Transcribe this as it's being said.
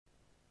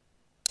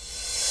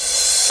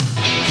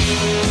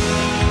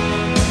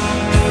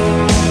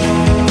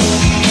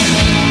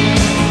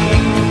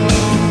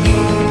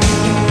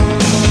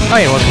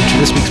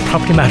this week's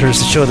Property Matters,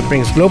 the show that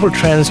brings global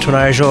trends to an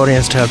Irish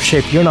audience to help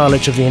shape your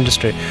knowledge of the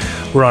industry.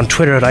 We're on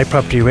Twitter at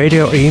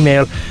iPropertyRadio or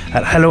email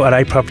at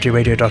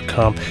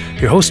hello@iPropertyRadio.com.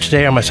 Your hosts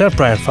today are myself,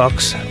 Brian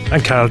Fox,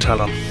 and Carol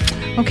Talon.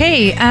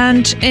 Okay,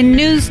 and in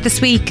news this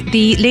week,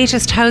 the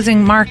latest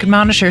housing market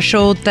monitor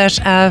showed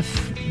that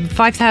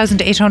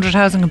 5,800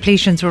 housing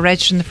completions were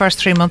registered in the first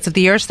 3 months of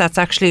the year, so that's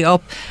actually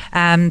up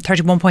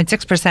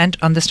 31.6%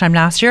 on this time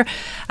last year.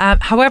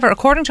 However,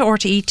 according to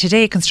RTE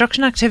today,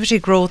 construction activity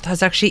growth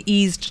has actually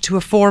eased to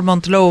a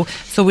 4-month low,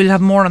 so we'll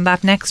have more on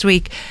that next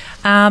week.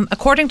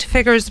 According to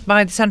figures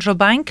by the Central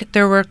Bank,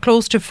 there were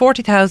close to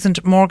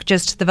 40,000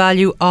 mortgages to the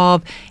value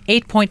of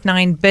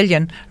 8.9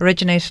 billion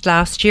originated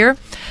last year.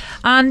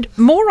 And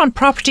more on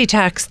property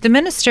tax, the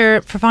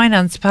Minister for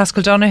Finance,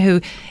 Paschal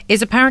Donohoe,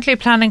 is apparently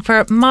planning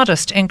for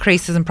modest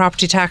increases in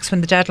property tax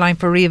when the deadline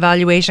for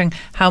re-evaluating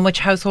how much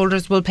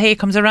householders will pay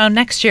comes around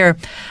next year.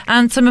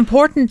 And some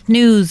important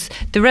news,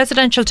 the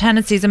Residential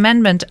Tenancies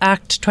Amendment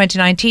Act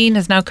 2019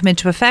 has now come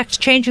into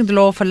effect, changing the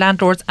law for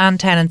landlords and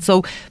tenants.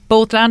 So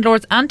both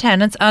landlords and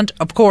tenants, and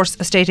of course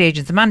estate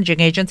agents and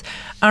managing agents,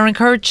 are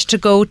encouraged to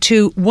go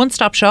to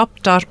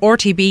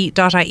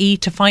onestopshop.rtb.ie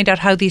to find out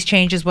how these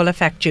changes will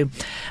affect you.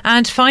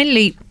 And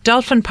finally,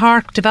 Dolphin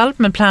Park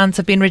development plans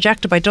have been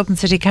rejected by Dublin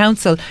City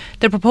Council.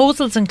 The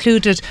proposals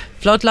included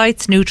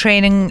floodlights, new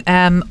training,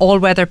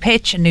 all-weather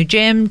pitch, a new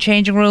gym,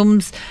 changing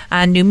rooms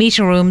and new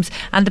meeting rooms.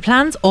 And the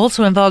plans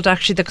also involved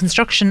actually the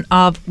construction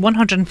of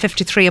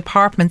 153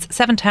 apartments,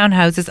 7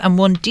 townhouses and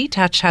 1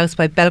 detached house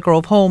by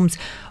Belgrove Homes.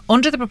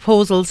 Under the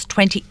proposals,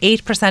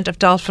 28% of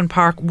Dolphin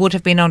Park would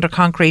have been under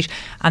concrete,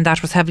 and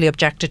that was heavily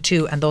objected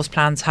to, and those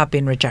plans have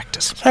been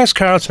rejected. Thanks,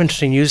 Carol. Some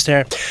interesting news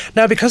there.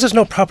 Now, because there's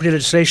no property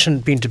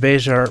legislation being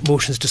debated or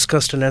motions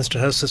discussed in Leinster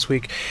House this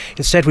week,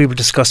 instead we will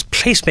discuss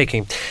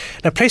placemaking.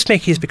 Now,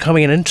 placemaking is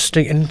becoming an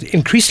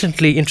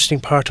increasingly interesting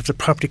part of the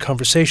property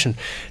conversation.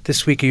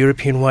 This week, a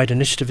European-wide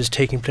initiative is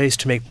taking place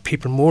to make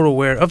people more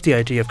aware of the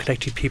idea of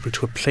connecting people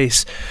to a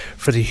place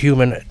for the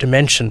human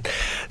dimension.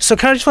 So,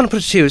 Carol, I just want to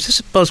put it to you, is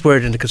this a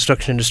buzzword in the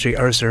construction industry,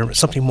 or is there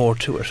something more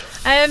to it?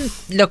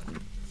 Look,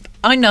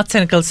 I'm not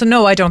cynical, so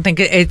no, I don't think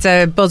it's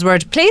a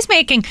buzzword.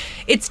 Placemaking,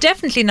 it's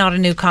definitely not a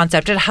new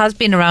concept. It has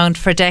been around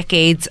for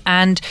decades,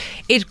 and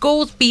it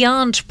goes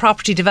beyond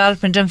property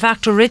development. In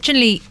fact,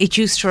 originally it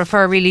used to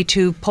refer really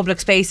to public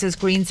spaces,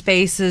 green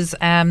spaces,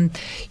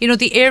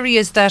 the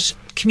areas that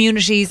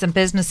communities and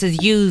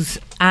businesses use.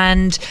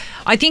 And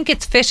I think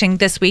it's fitting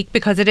this week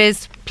because it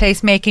is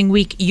Placemaking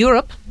Week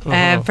Europe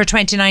for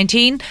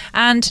 2019,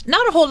 and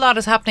not a whole lot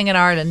is happening in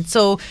Ireland.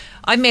 So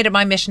I've made it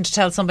my mission to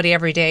tell somebody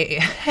every day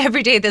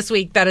this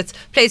week that it's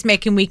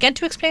Placemaking Week and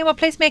to explain what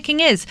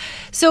placemaking is.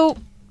 So,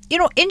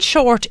 in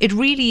short, it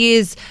really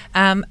is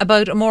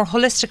about a more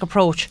holistic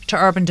approach to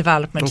urban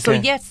development. Okay. So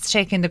yes, it's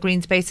taking in the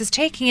green spaces,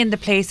 taking in the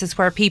places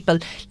where people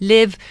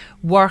live,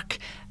 work,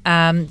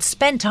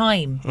 spend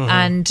time,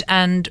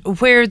 and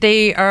where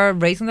they are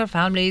raising their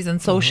families and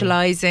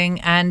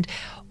socialising, and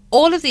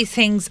all of these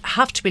things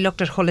have to be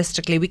looked at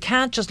holistically. We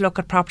can't just look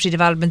at property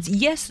developments.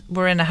 Yes,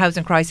 we're in a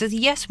housing crisis.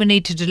 Yes, we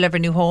need to deliver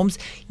new homes.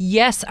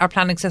 Yes, our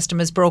planning system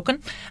is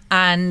broken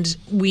and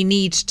we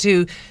need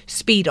to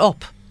speed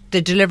up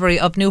the delivery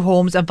of new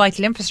homes and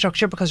vital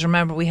infrastructure, because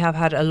remember, we have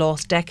had a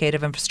lost decade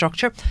of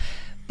infrastructure.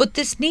 But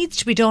this needs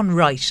to be done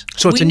right.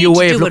 So it's a new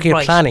way of looking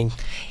at planning.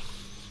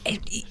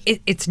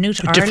 It's new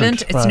to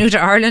Ireland. It's new to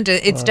Ireland.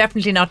 It's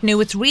definitely not new.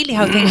 It's really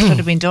how things should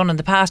have been done in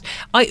the past.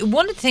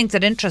 One of the things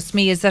that interests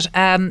me is that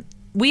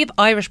we have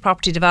Irish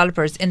property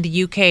developers in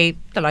the UK,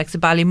 the likes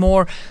of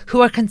Ballymore,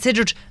 who are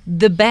considered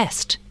the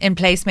best in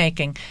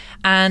placemaking,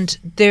 and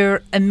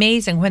they're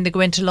amazing when they go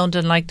into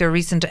London, like their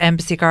recent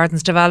Embassy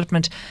Gardens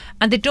development,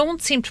 and they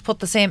don't seem to put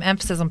the same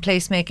emphasis on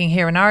placemaking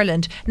here in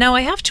Ireland. Now,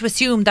 I have to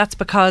assume that's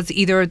because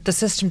either the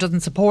system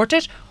doesn't support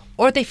it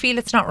or they feel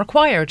it's not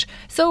required.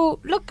 So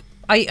look,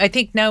 I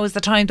think now is the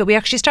time that we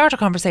actually start a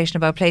conversation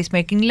about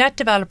placemaking. Let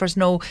developers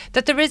know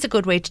that there is a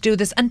good way to do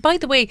this. And by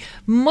the way,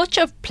 much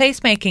of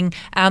placemaking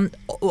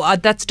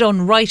that's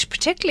done right,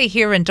 particularly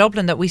here in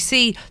Dublin that we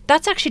see,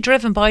 that's actually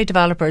driven by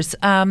developers.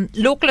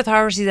 Local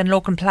authorities and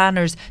local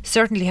planners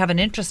certainly have an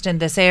interest in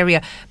this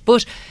area.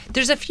 But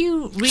there's a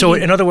few really... So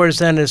in other words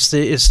then, it's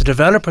the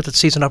developer that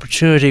sees an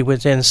opportunity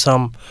within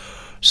some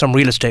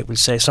real estate, we'll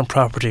say, some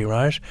property,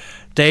 right?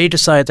 They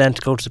decide then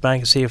to go to the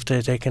bank and see if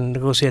they can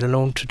negotiate a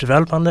loan to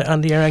develop on the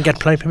area and get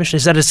planning permission.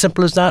 Is that as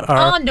simple as that?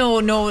 Or?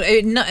 No,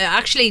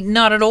 actually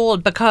not at all,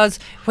 because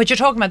what you're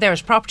talking about there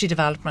is property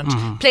development.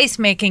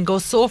 Placemaking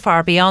goes so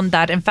far beyond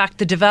that. In fact,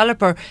 the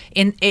developer,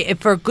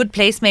 for good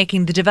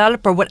placemaking, the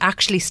developer would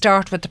actually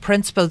start with the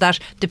principle that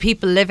the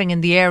people living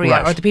in the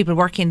area or the people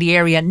working in the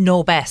area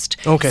know best.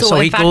 Okay, so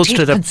he goes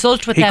to the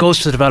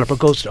developer,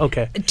 goes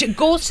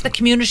to the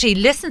community,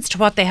 listens to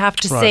what they have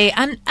to say,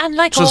 and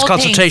like so all it's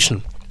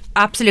consultation.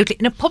 Absolutely.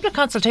 Now, public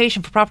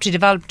consultation for property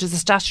development is a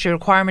statutory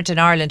requirement in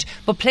Ireland,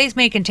 but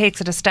placemaking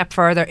takes it a step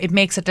further. It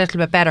makes it a little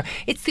bit better.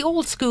 It's the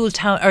old school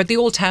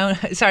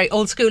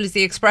old school is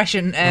the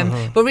expression,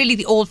 but really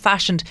the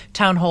old-fashioned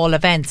town hall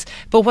events.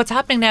 But what's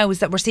happening now is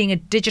that we're seeing a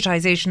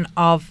digitisation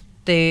of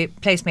the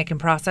placemaking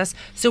process.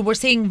 So we're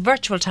seeing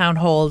virtual town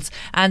halls,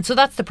 and so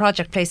that's the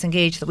project Place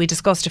Engage that we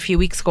discussed a few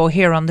weeks ago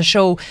here on the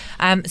show.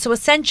 So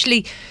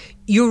essentially,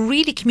 you're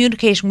really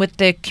communicating with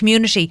the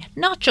community,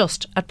 not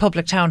just at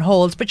public town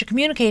halls, but you're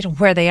communicating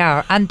where they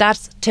are, and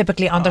that's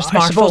typically on their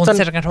smartphone,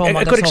 sitting at home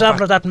on a their good sofa.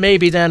 example of that may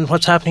be then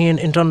what's happening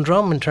in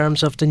Dundrum in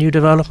terms of the new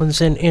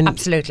developments in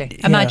Absolutely.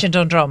 Imagine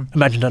Dundrum.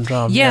 Imagine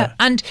Dundrum. Yeah,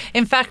 and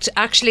in fact,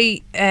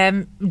 actually,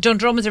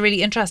 Dundrum is a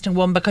really interesting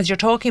one, because you're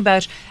talking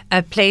about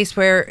a place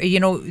where,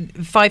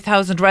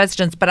 5,000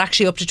 residents, but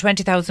actually up to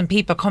 20,000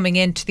 people coming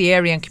into the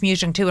area and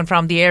commuting to and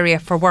from the area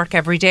for work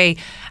every day.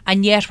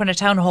 And yet, when a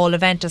town hall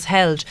event is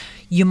held,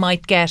 you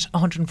might get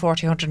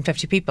 140,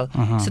 150 people.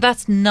 So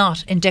that's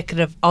not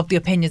indicative of the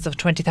opinions of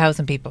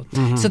 20,000 people.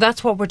 So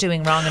that's what we're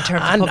doing wrong in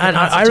terms of public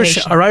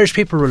consultation. Are Irish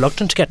people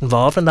reluctant to get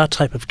involved in that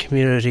type of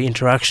community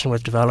interaction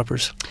with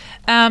developers?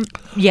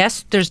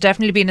 Yes, there's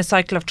definitely been a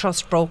cycle of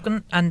trust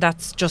broken, and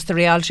that's just the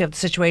reality of the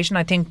situation.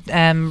 I think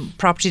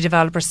property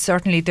developers,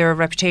 certainly their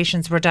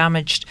reputations were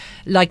damaged,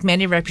 like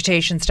many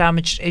reputations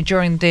damaged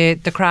during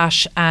the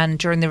crash and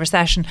during the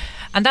recession,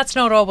 and that's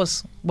not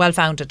always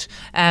well-founded.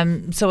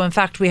 So in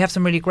fact, we have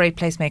some really great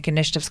placemaking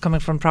initiatives coming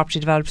from property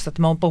developers at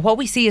the moment, but what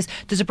we see is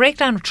there's a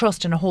breakdown of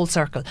trust in a whole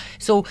circle.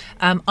 So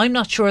I'm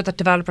not sure that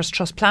developers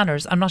trust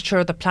planners. I'm not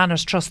sure that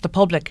planners trust the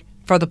public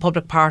for the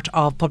public part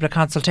of public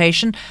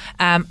consultation,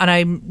 and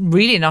I'm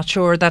really not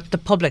sure that the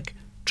public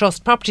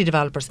trust property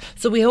developers.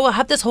 So we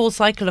have this whole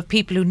cycle of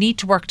people who need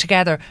to work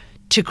together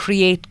to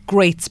create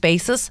great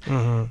spaces,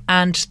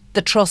 and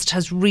the trust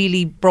has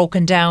really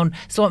broken down.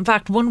 So in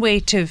fact, one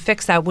way to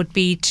fix that would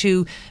be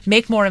to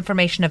make more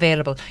information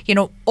available.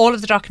 All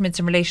of the documents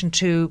in relation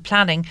to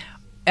planning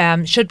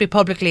should be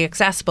publicly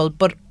accessible,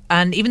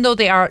 and even though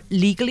they are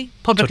legally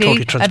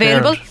publicly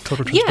available,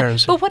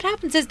 but what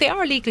happens is they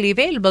are legally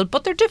available,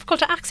 but they're difficult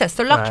to access.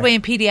 They're locked away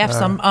in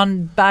PDFs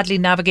on badly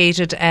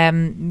navigated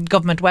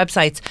government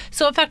websites.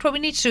 So in fact, what we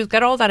need to do is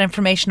get all that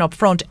information up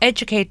front,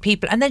 educate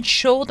people, and then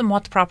show them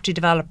what the property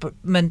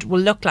development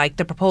will look like,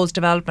 the proposed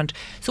development.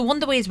 So one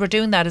of the ways we're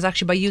doing that is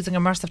actually by using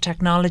immersive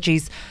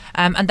technologies,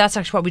 and that's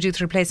actually what we do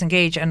through Place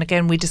Engage. And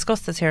again, we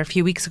discussed this here a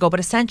few weeks ago,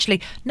 but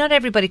essentially not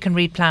everybody can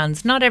read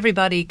plans, not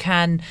everybody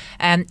can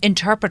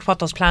interpret what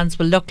those plans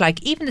will look like.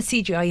 Even the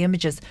CGI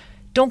images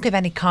don't give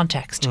any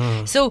context.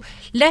 So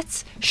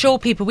let's show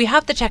people we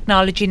have the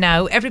technology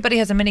now. Everybody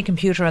has a mini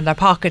computer in their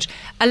pocket.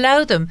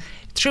 Allow them,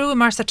 through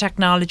immersive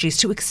technologies,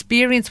 to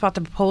experience what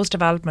the proposed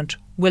development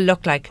will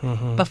look like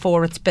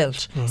before it's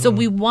built. So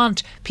we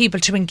want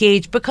people to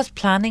engage, because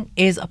planning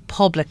is a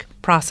public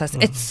process.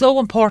 It's so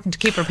important to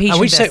keep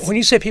repeating this. When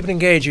you say people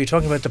engage, are you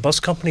talking about the bus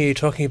company? Are you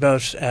talking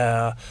about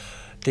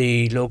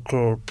the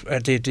local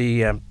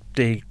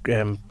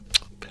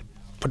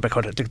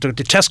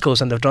the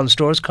Tesco's and the Dunn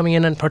stores coming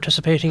in and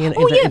participating in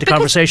the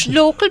conversation?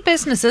 Local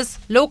businesses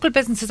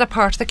are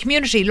part of the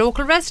community.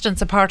 Local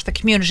residents are part of the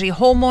community.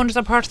 Homeowners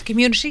are part of the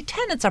community.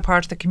 Tenants are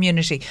part of the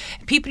community.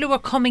 People who are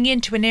coming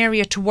into an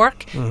area to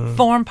work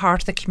form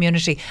part of the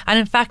community. And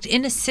in fact,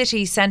 in a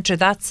city centre,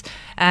 that's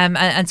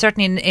and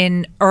certainly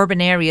in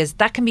urban areas,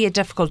 that can be a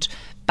difficult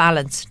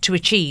balance to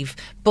achieve.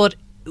 But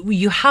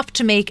you have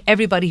to make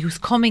everybody who's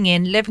coming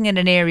in, living in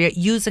an area,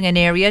 using an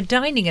area,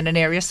 dining in an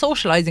area,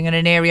 socialising in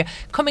an area,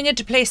 coming in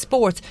to play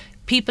sports,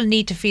 people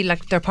need to feel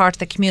like they're part of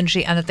the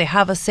community and that they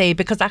have a say,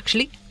 because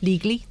actually,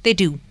 legally, they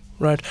do.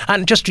 Right.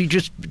 And just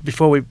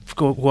before we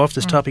go off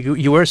this topic,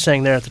 you were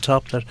saying there at the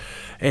top that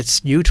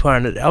it's new to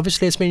Ireland.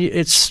 Obviously,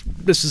 this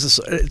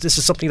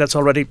is something that's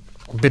already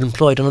been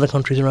employed in other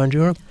countries around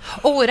Europe.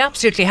 Oh, it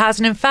absolutely has.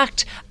 And in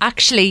fact,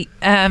 actually,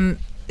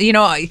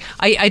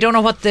 I don't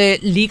know what the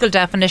legal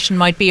definition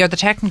might be or the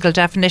technical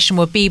definition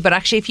would be, but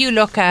actually if you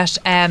look at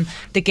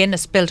the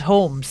Guinness built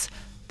homes,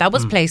 that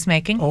was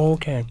placemaking. Oh,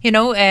 okay.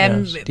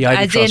 Yes, the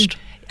Ivy Trust.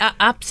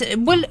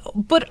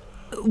 But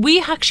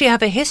we actually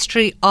have a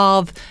history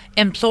of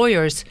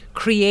employers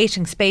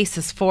creating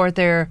spaces for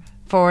their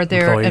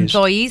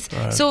employees.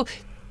 Right. So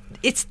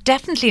it's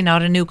definitely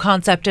not a new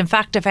concept. In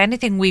fact, if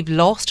anything, we've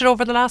lost it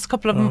over the last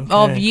couple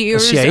of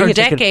years or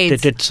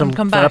decades. They did some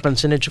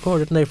developments in Inchicore,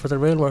 didn't they, for the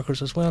rail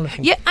workers as well, I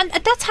think. Yeah, and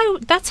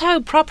that's how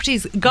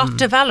properties got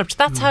developed.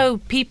 That's how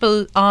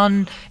people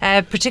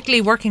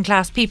particularly working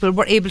class people,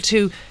 were able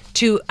to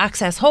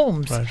access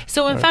homes. Right,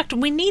 so in fact,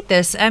 we need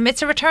this.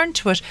 It's a return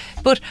to it.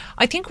 But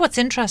I think what's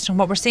interesting,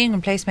 what we're seeing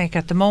in Placemaker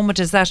at the moment,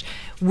 is that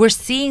we're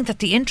seeing that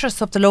the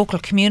interests of the local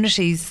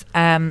communities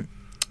and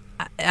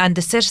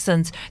the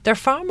citizens, they're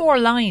far more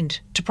aligned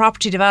to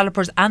property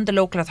developers and the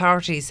local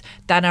authorities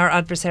than our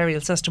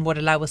adversarial system would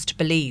allow us to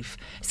believe.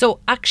 So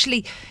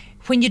actually,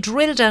 when you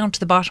drill down to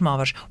the bottom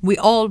of it, we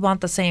all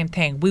want the same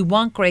thing. We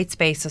want great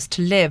spaces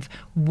to live,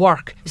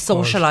 work,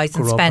 socialise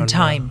and spend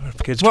time.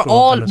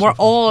 We're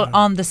all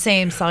on the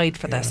same side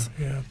for this.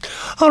 Yeah.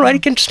 All right,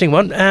 interesting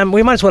one.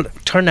 We might as well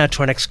turn now to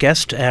our next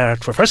guest, our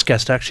first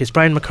guest actually. It's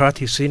Brian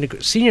McCarthy,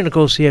 Senior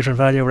Negotiator and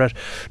Valuer at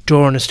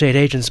Doran Estate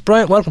Agents.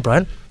 Brian, welcome,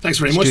 Brian. Thanks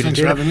very much. Thanks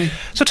for having me.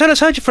 So tell us,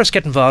 how did you first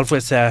get involved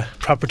with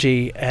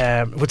property,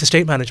 with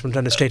estate management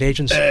and estate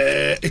agents?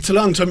 It's a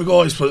long time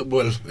ago, I suppose.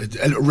 Well,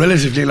 a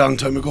relatively long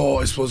time ago,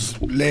 I suppose.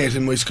 Late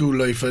in my school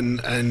life and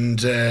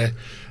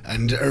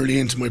early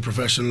into my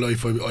professional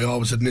life, I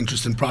always had an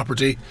interest in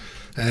property.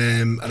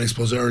 And I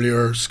suppose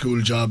earlier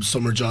school jobs,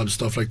 summer jobs,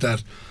 stuff like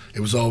that,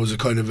 it was always a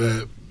kind of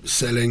a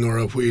selling or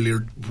a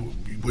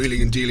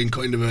wheeling and dealing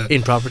kind of a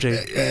in property.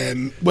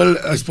 Well,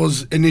 I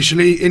suppose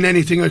initially in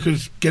anything I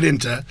could get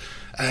into,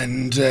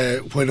 and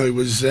when I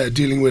was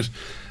dealing with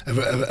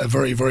a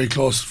very, very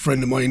close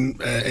friend of mine,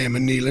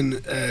 Eamon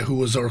Neelan, who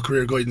was our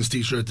career guidance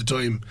teacher at the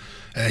time,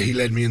 he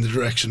led me in the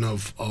direction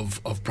of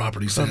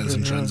property sales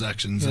and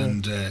transactions,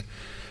 and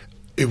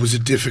it was a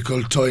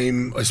difficult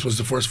time. I suppose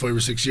the first 5 or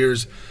 6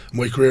 years of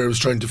my career I was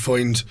trying to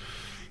find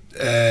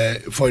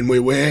my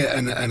way,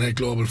 and a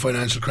global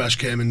financial crash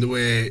came in the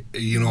way,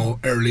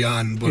 early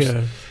on,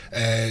 but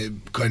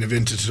kind of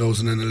into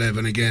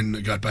 2011 again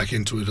I got back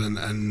into it,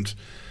 and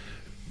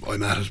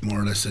I'm at it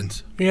more or less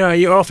since. Yeah,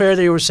 you're off air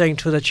there, you were saying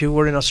too that you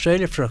were in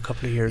Australia for a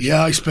couple of years.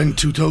 Yeah, I spent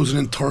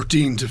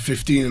 2013 to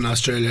 15 in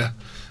Australia.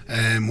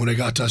 When I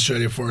got to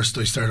Australia first,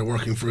 I started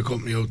working for a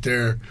company out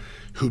there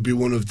who'd be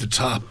one of the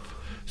top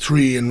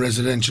 3 in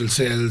residential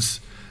sales,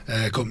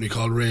 a company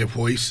called Ray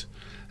White.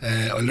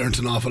 I learnt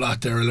an awful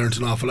lot there. I learnt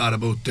an awful lot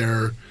about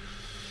their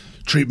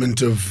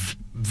treatment of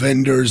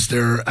vendors,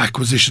 their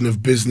acquisition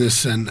of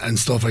business and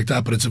stuff like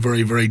that, but it's a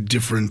very, very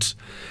different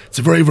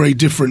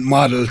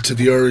model to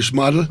the Irish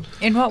model.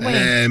 In what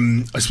way?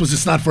 I suppose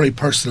it's not very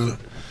personal.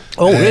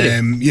 Oh,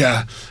 really?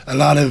 Yeah, a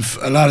lot of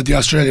the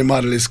Australian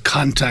model is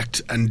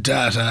contact and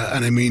data,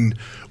 and I mean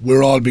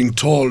we're all being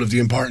told of the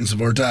importance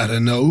of our data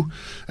now,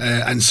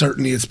 and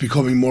certainly it's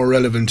becoming more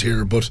relevant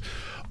here, but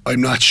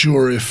I'm not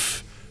sure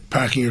if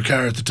parking your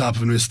car at the top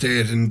of an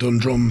estate in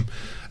Dundrum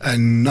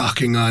and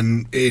knocking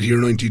on 80 or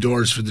 90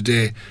 doors for the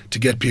day to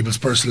get people's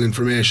personal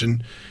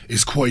information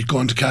is quite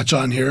going to catch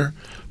on here.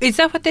 Is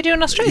that what they do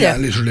in Australia? Yeah,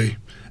 literally.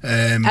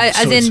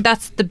 As in,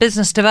 that's the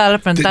business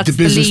development. The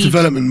business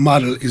development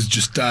model is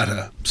just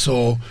data.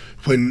 So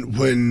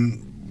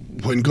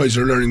when guys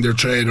are learning their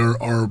trade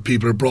or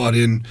people are brought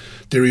in,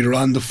 they're either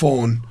on the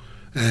phone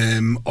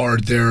or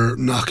they're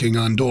knocking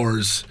on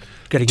doors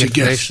to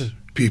get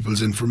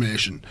people's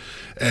information.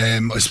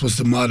 I suppose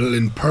the model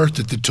in Perth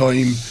at the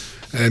time,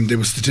 there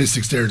were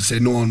statistics there to say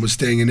no one was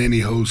staying in any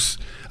house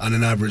on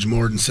an average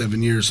more than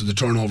 7 years, so the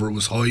turnover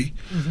was high.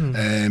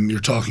 You're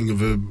talking of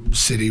a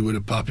city with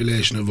a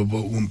population of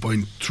about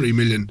 1.3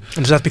 million.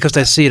 And is that because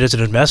they see it as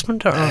an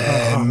investment? Or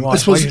I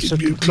suppose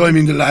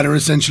climbing the ladder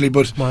essentially,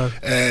 but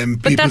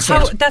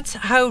that's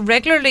how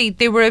regularly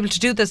they were able to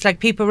do this. Like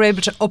people were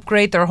able to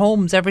upgrade their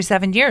homes every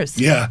 7 years.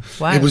 Yeah,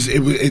 wow. It was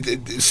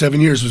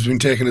 7 years was being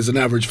taken as an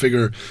average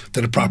figure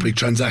that a property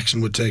transaction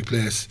would take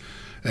place.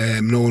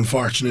 No,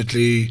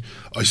 unfortunately,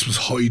 I suppose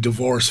high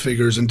divorce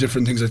figures and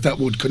different things like that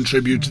would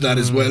contribute to that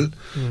as well.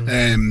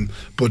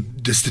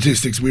 But the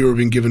statistics we were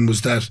being given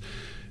was that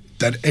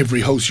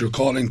every house you're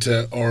calling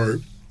to,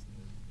 or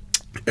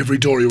every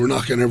door you were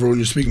knocking, everyone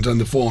you're speaking to on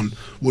the phone,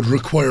 would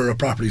require a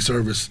property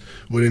service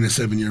within a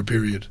 7-year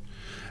period.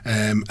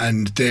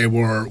 And they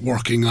were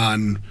working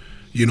on,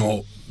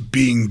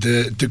 being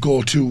the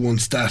go-to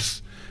once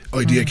that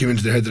idea came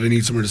into their head that I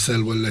need somewhere to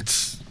sell. Well,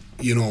 let's,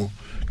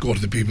 go to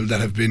the people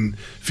that have been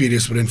feeding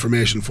us with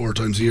information 4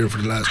 times a year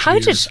for the last 2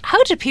 years.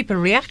 How did people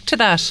react to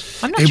that?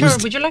 I'm not sure.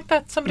 Would you like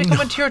that? Somebody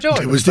coming to your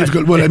door? It was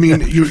difficult. Well, I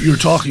mean, you're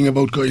talking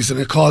about guys in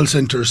a call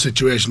centre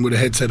situation with a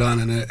headset on,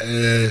 and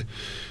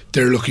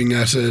they're looking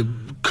at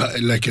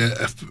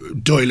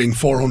dialing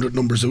 400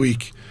 numbers a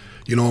week.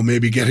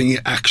 Maybe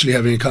actually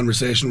having a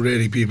conversation with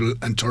 80 people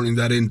and turning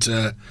that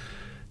into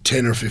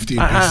 10 or 15 pieces of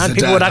data. And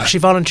people would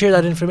actually volunteer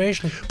that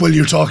information. Well,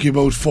 you're talking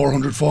about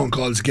 400 phone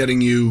calls getting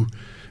you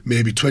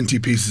maybe 20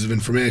 pieces of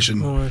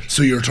information,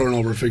 so your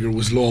turnover figure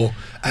was low,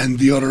 and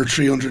the other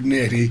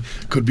 380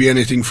 could be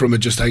anything from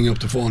just hanging up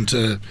the phone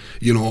to,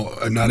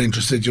 I'm not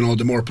interested.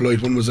 The more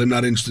polite one was, I'm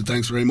not interested,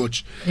 thanks very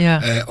much.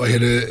 Yeah,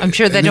 I'm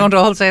sure they don't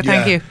all say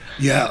thank you.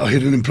 Yeah, I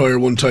had an employer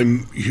one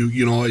time who,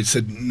 I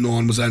said no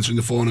one was answering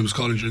the phone. I was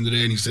calling during the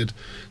day, and he said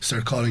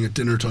start calling at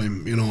dinner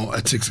time,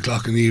 at 6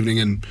 o'clock in the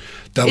evening, and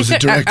that was a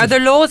directive. Are there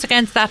laws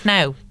against that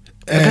now?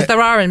 Because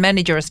there are in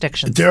many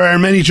jurisdictions. There are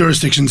many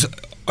jurisdictions.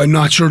 I'm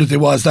not sure that there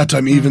was that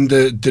time. Even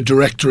the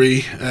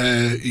directory,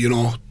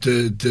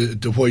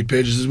 the white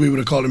pages, as we would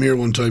have called them here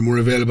one time, were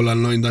available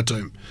online that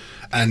time.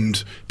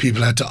 And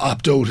people had to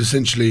opt out,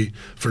 essentially,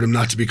 for them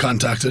not to be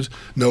contacted.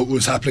 Now, it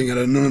was happening at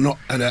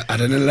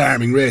an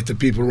alarming rate that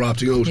people were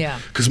opting out,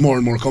 because more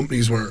and more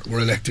companies were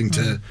electing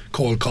to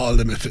cold call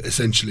them,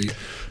 essentially.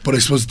 But I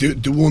suppose the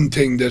one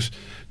thing that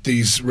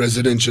these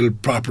residential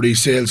property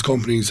sales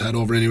companies had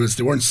over anyone else,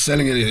 they weren't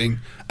selling anything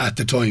at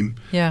the time.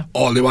 Yeah.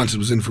 All they wanted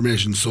was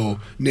information. So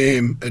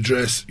name,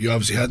 address, you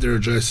obviously had their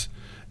address,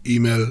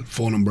 email,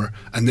 phone number,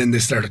 and then they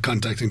started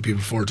contacting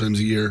people 4 times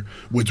a year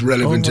with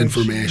relevant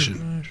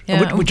information.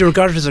 Yeah. Would you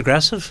regard it as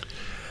aggressive?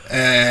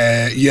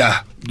 That'd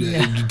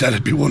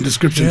be one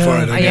description for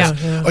it, I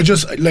guess. I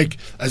just,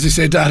 as I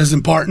say, data is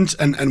important,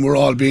 and we're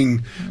all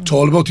being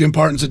told about the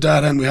importance of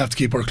data, and we have to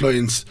keep our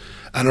clients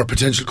and our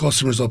potential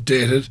customers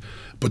updated.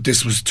 But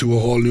this was to a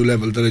whole new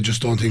level that I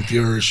just don't think the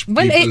Irish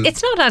Well, people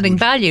it's not adding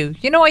value.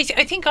 You know, I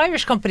think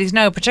Irish companies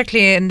now,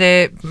 particularly in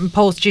the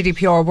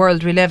post-GDPR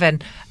world we live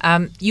in,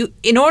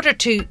 in order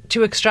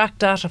to extract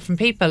data from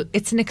people,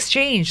 it's an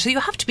exchange. So you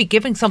have to be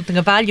giving something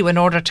of value in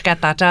order to get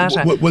that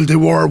data. Well, they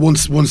were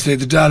once they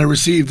the data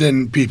received,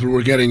 then people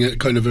were getting a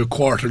kind of a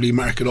quarterly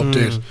market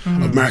update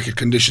of market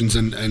conditions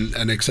and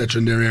etc.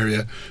 in their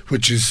area,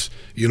 which is,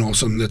 you know,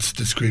 something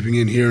that's creeping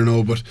in here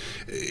now. But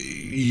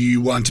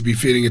you want to be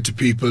feeding it to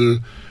people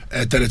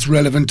that it's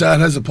relevant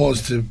data as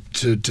opposed to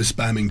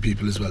spamming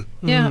people as well.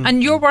 Yeah,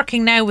 and you're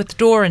working now with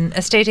Doran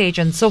estate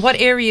agents. So what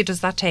area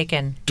does that take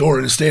in?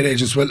 Doran estate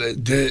agents. Well,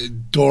 the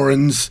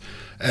Dorans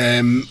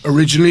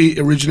originally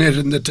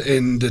originated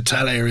in the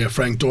Tala area.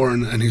 Frank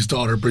Doran and his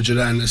daughter Bridget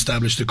Ann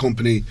established a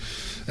company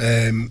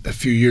a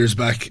few years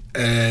back.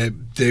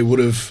 They would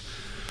have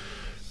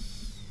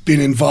been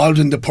involved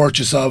in the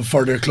purchase of,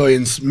 for their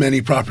clients,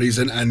 many properties,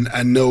 and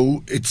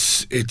now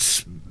it's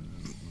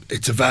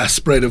a vast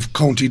spread of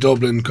County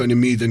Dublin, kind of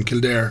Meath and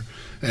Kildare,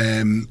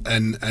 and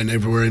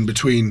everywhere in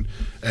between.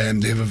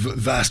 They have a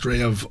vast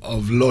array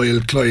of loyal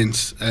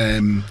clients,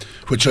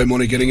 which I'm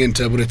only getting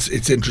into, but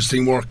it's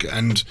interesting work.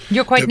 And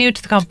you're quite new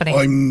to the company.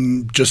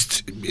 I'm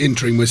just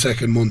entering my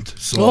second month.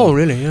 So, oh,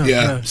 really?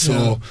 Yeah.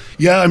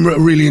 I'm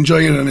really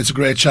enjoying it, and it's a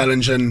great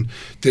challenge. And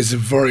there's a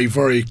very,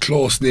 very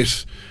close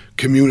knit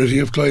community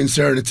of clients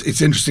there, and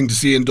it's interesting to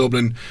see in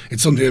Dublin.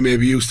 It's something I may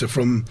be used to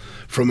from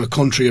a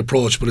country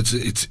approach, but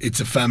it's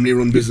a family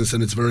run business,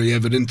 and it's very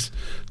evident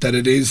that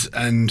it is.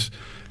 And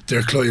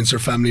their clients are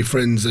family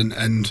friends,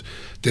 and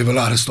they have a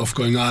lot of stuff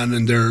going on,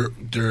 and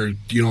they're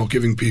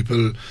giving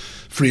people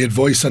free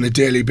advice on a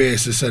daily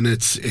basis, and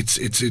it's really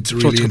interesting.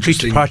 So it's a complete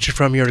departure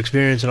from your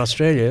experience in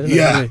Australia,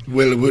 isn't it?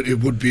 Well, it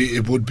would be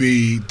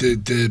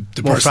the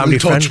personal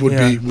touch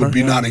would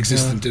be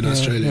non-existent in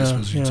Australia, I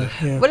suppose you'd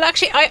say. Well,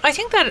 actually, I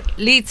think that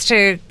leads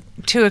to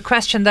a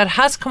question that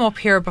has come up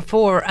here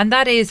before, and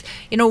that is,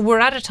 you know,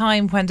 we're at a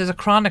time when there's a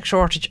chronic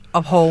shortage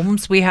of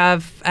homes. We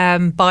have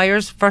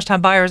buyers,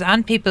 first-time buyers,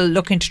 and people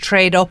looking to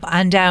trade up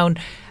and down,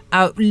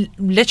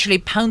 literally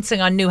pouncing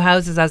on new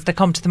houses as they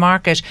come to the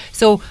market.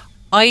 So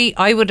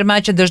I would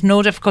imagine there's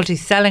no difficulty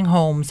selling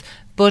homes,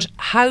 but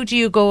how do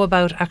you go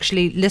about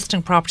actually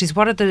listing properties?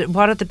 What are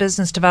the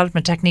business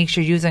development techniques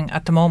you're using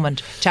at the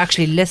moment to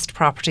actually list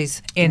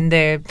properties in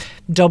the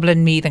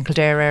Dublin, Meath and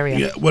Kildare area?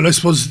 Yeah, well, I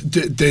suppose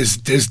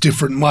there's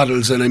different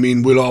models, and I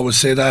mean, we'll always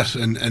say that,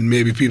 and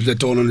maybe people that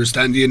don't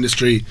understand the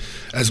industry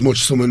as much,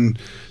 someone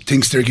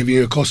thinks they're giving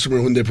you a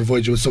customer when they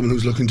provide you with someone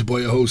who's looking to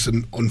buy a house,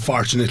 and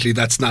unfortunately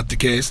that's not the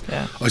case.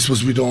 I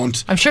suppose we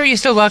don't. I'm sure you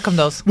still welcome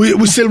those.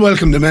 We still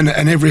welcome them, and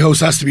every house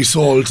has to be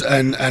sold,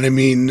 and I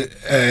mean,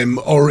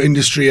 our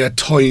industry at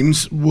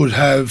times would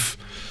have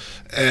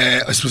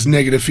I suppose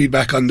negative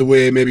feedback on the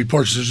way maybe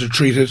purchasers are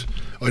treated.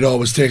 I'd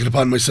always take it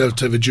upon myself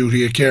to have a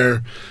duty of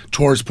care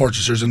towards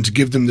purchasers and to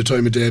give them the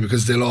time of day,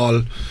 because they'll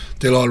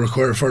all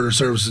require further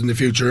services in the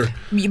future.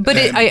 But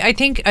I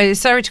think,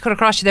 sorry to cut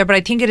across you there, but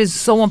I think it is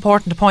so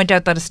important to point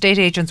out that estate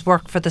agents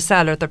work for the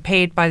seller. They're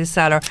paid by the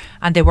seller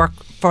and they work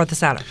for the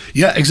seller.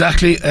 Yeah,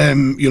 exactly.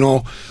 You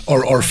know,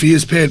 our fee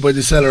is paid by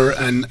the seller,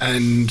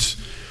 and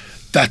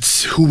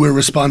that's who we're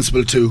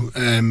responsible to.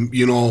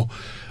 You know,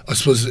 I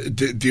suppose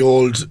the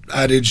old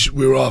adage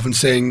we were often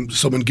saying,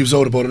 someone gives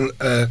out about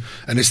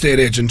an estate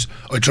agent,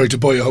 I tried to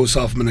buy a house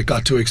off him and it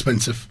got too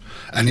expensive,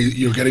 and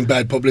you're getting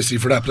bad publicity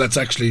for that, but that's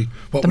actually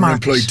what we're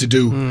employed to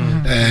do.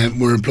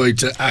 We're employed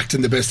to act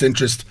in the best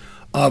interest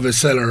of a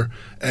seller,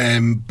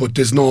 but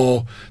there's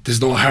no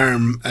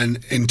harm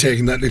in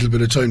taking that little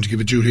bit of time to give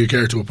a duty of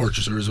care to a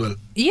purchaser as well.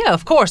 Yeah,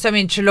 of course. I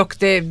mean, to look,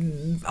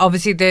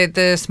 obviously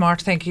the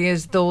smart thinking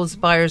is those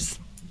buyers,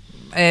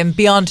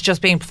 beyond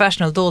just being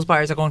professional, those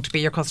buyers are going to be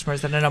your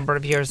customers in a number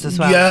of years as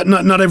well. Yeah,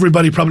 not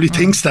everybody probably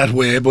thinks that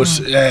way, but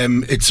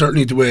it's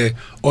certainly the way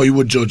I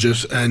would judge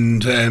it.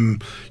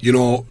 And you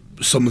know,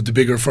 some of the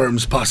bigger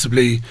firms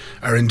possibly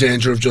are in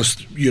danger of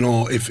just, you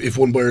know, if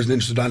one buyer isn't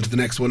interested, on to the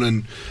next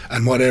one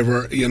and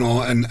whatever, you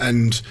know,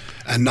 and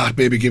not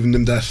maybe giving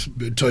them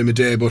that time of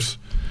day. But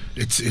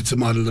it's a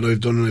model that I've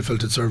done, and I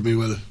felt it served me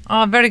well.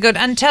 Oh, very good.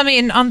 And tell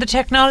me, on the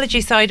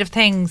technology side of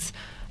things,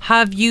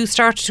 have you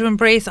started to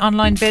embrace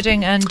online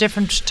bidding and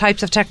different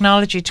types of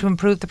technology to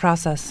improve the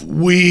process?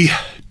 We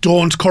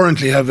don't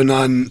currently have an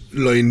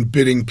online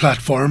bidding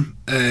platform.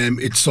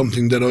 It's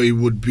something that I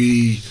would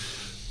be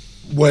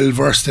well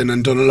versed in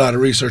and done a lot of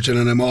research in,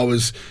 and I'm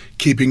always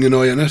keeping an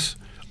eye on it.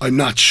 I'm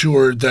not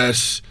sure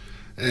that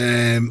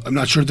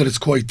it's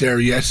quite there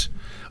yet.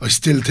 I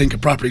still think a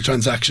property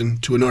transaction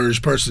to an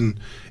Irish person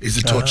is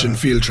a touch and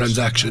feel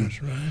transaction.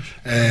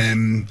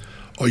 Right.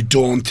 I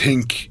don't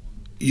think,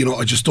 you know,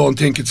 I just don't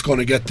think it's going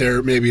to get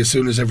there maybe as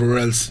soon as everywhere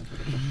else.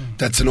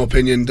 That's an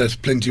opinion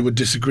that plenty would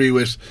disagree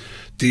with.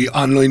 The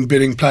online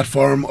bidding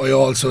platform, I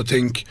also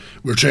think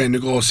we're trained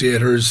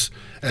negotiators,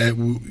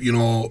 you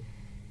know,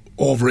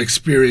 over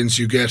experience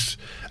you get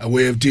a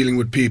way of dealing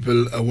with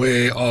people, a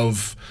way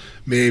of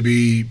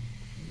maybe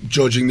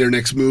judging their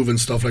next move and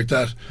stuff like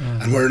that.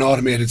 And where an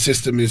automated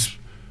system is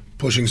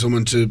pushing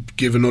someone to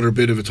give another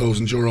bid of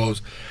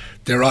 €1,000.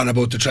 They're on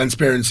about the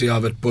transparency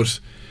of it, but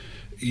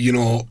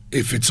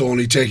if it's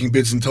only taking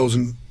bids in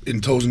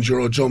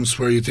 €1,000 jumps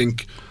where you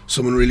think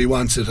someone really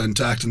wants it, and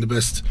to act in the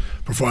best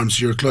performance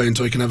of your client,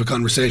 I can have a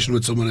conversation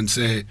with someone and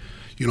say,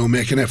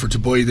 make an effort to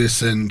buy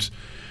this, and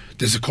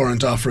there's a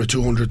current offer of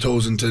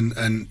 200,000,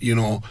 and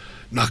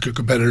knock your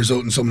competitors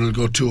out, and someone will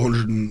go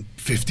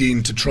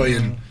 215 to try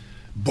and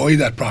buy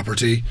that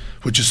property,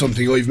 which is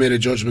something I've made a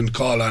judgment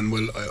call on.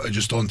 Well, I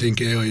just don't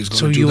think AI is going to do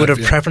that. So you would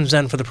have preference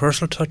then for the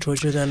personal touch,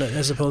 would you then,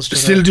 as opposed to?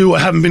 Still do. I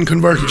haven't been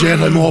converted yet.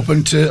 I'm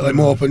open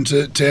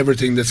to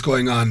everything that's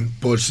going on.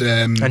 But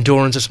and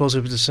Doran's, I suppose,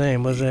 would be the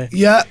same, was it?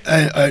 Yeah.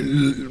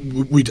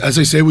 We, as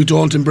I say, we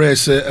don't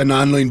embrace an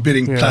online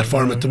bidding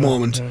platform at the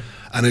moment,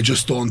 and I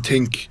just don't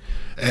think.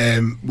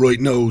 Right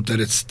now that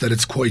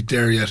it's quite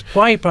there yet.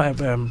 Why, Brian?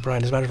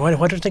 Is matter? Why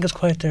do you think it's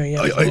quite there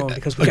yet?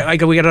 Because we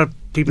get other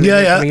people.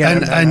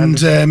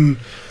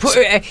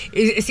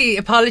 See,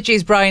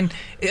 apologies, Brian.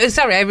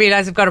 Sorry, I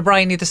realise I've got a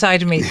Brian either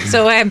side of me.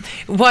 So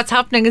what's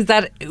happening is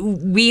that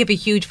we have a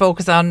huge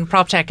focus on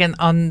PropTech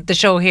on the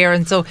show here,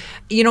 and so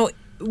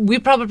we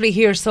probably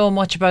hear so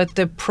much about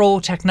the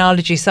pro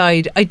technology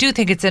side. I do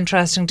think it's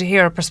interesting to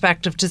hear a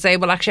perspective to say,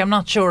 well, actually, I'm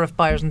not sure if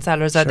buyers and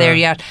sellers are there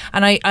yet,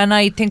 and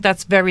I think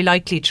that's very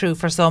likely true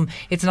for some.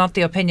 It's not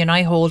the opinion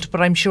I hold,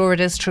 but I'm sure it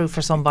is true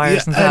for some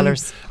buyers and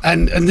sellers.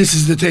 And this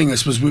is the thing. I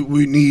suppose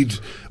we need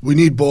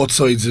both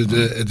sides of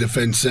the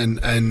fence,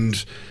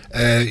 and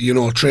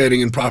trading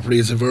in property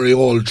is a very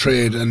old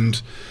trade,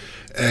 and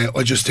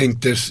I just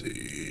think that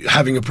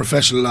having a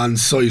professional on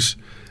site,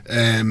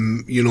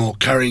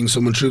 carrying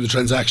someone through the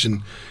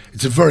transaction,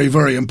 it's a very,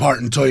 very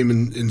important time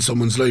in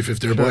someone's life if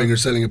they're buying or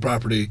selling a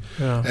property.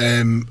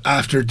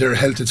 After their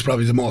health, it's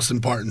probably the most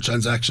important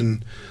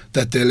transaction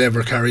that they'll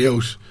ever carry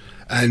out,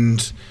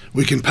 and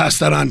we can pass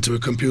that on to a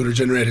computer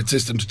generated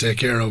system to take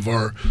care of,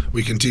 or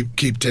we can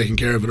keep taking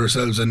care of it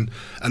ourselves, and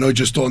I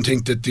just don't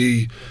think that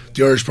the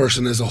Irish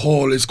person as a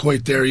whole is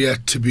quite there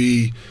yet to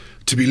be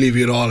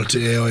leaving it all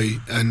to AI,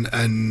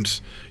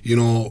 and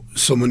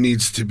someone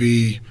needs to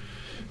be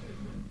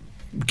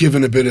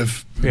given a bit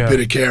of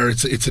care.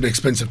 It's an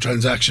expensive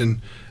transaction.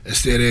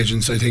 Estate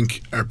agents, I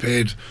think, are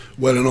paid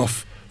well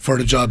enough for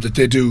the job that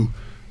they do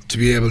to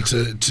be able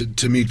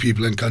to meet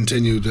people and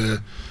continue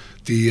the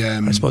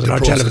I suppose a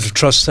large element of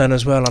trust then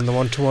as well on the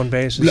one-to-one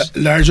basis.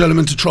 Large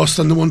element of trust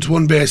on the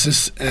one-to-one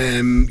basis.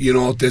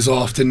 There's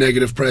often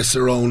negative press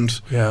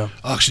around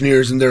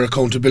auctioneers and their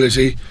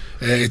accountability.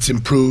 It's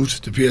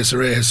improved. The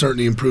PSRA has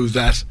certainly improved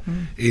that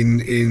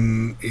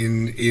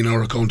in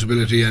our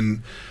accountability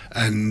and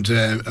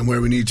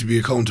where we need to be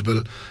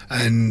accountable.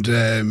 And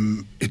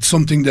it's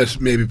something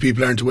that maybe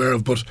people aren't aware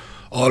of, but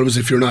always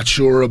if you're not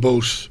sure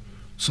about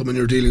someone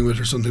you're dealing with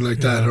or something like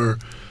that, or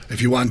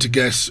if you want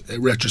to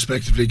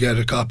retrospectively get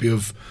a copy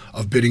of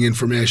bidding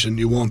information,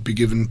 you won't be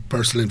given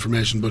personal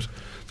information, but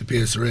the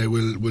PSRA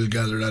will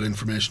gather that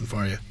information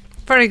for you.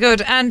 Very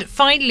good. And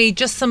finally,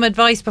 just some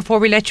advice before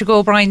we let you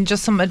go, Brian,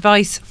 just some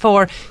advice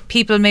for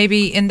people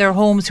maybe in their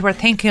homes who are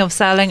thinking of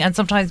selling, and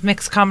sometimes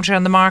mixed commentary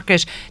on the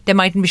market, they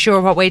mightn't be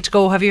sure what way to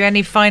go. Have you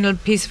any final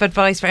piece of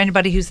advice for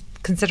anybody who's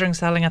considering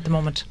selling at the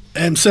moment?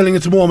 Selling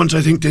at the moment,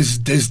 I think there's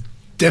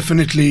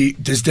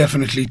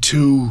definitely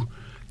two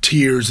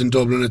tiers in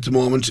Dublin at the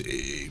moment.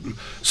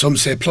 Some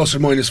say plus or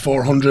minus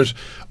 400.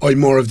 I'm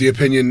more of the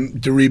opinion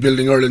the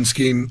Rebuilding Ireland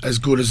scheme, as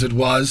good as it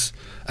was,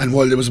 and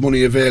while there was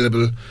money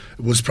available,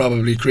 it was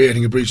probably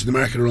creating a breach of the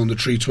market around the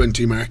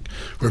 320 mark,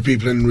 where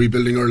people in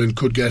Rebuilding Ireland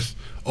could get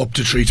up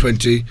to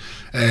 320,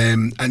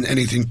 and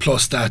anything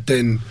plus that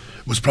then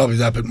was probably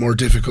that bit more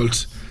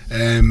difficult.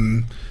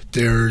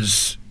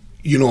 There's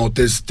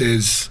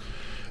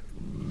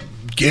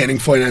gaining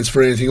finance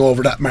for anything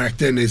over that mark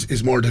then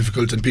is more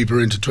difficult, and people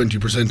are into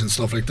 20% and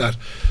stuff like that.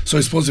 So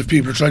I suppose if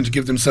people are trying to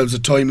give themselves a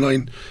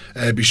timeline,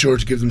 be sure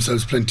to give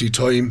themselves plenty of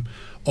time,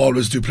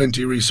 always do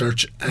plenty of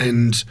research,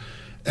 and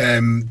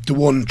the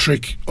one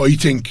trick I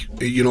think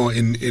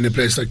in a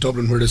place like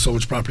Dublin where there's so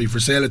much property for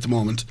sale at the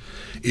moment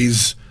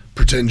is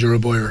pretend you're a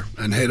buyer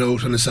and head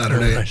out on a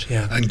Saturday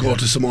and go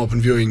to some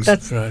open viewings.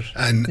 That's right.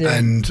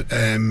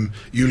 And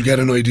you'll get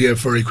an idea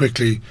very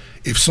quickly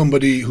if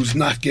somebody who's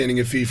not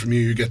gaining a fee from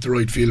you get the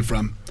right feel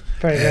from.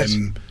 Very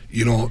good.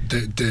 You'll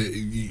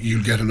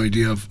get an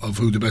idea of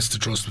who the best to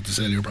trust with the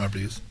sale of your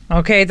property is.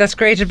 Okay, that's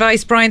great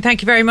advice, Brian.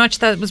 Thank you very much.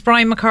 That was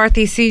Brian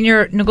McCarthy,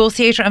 Senior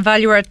Negotiator and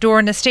Valuer at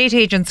Doran Estate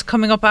Agents.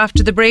 Coming up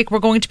after the break, we're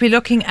going to be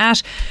looking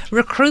at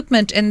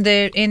recruitment in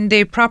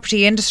the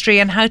property industry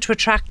and how to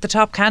attract the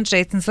top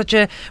candidates in such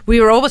a... We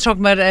were always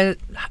talking about a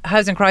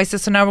housing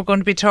crisis, so now we're going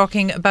to be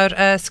talking about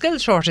a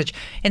skills shortage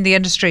in the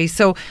industry.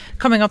 So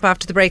coming up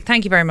after the break.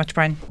 Thank you very much,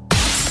 Brian.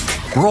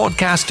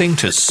 Broadcasting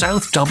to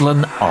South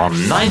Dublin on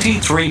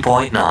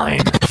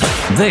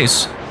 93.9.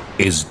 This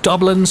is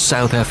Dublin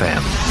South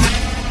FM.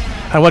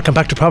 And welcome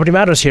back to Property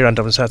Matters here on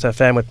Dublin South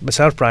FM with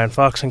myself, Brian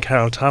Fox, and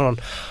Carol Tallon.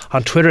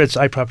 On Twitter, it's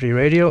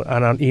iPropertyRadio,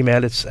 and on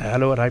email, it's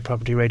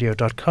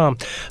hello@iPropertyRadio.com.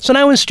 So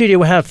now in studio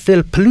we have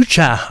Phil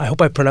Pelucha. I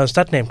hope I pronounced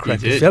that name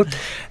correctly, Phil.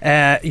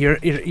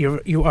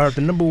 You are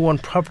the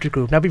 #1 property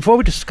group. Now, before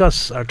we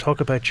discuss or talk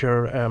about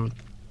your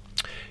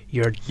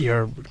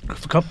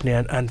company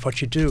and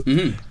what you do,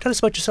 tell us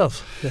about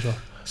yourself a little.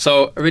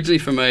 So originally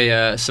from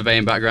a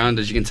surveying background,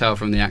 as you can tell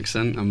from the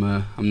accent, I'm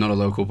not a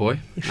local boy.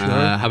 Sure.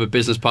 I have a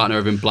business partner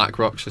over in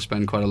Blackrock, so I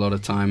spend quite a lot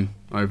of time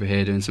over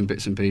here doing some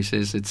bits and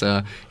pieces. It's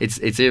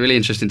really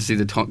interesting to see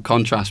the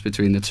contrast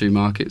between the two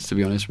markets. To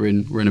be honest, we're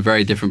in a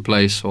very different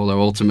place, although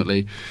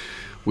ultimately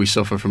we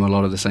suffer from a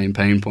lot of the same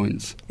pain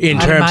points. In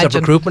terms of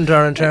recruitment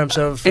or in terms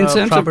of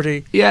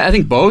property? Yeah, I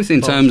think both. In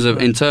terms of,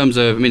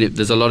 I mean,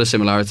 there's a lot of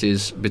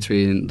similarities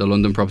between the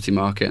London property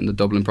market and the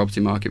Dublin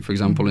property market, for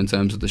example, in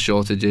terms of the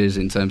shortages,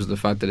 in terms of the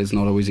fact that it's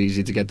not always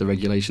easy to get the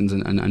regulations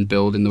and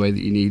build in the way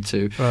that you need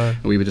to. Right.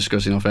 We were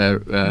discussing off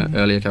air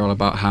earlier, Carol,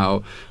 about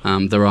how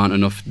there aren't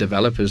enough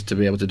developers to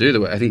be able to do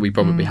the work. I think we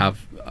probably have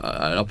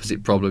an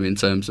opposite problem in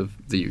terms of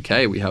the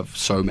UK. We have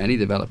so many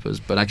developers,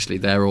 but actually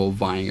they're all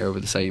vying over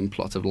the same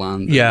plot of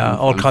land. Yeah,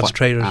 all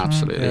concentrated.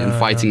 Absolutely, and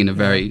fighting in a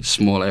very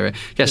small area.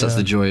 I guess that's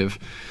the joy of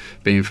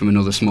being from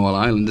another small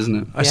island, isn't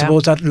it? I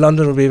suppose that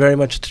London would be very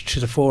much to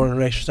the fore in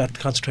relation to that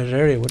concentrated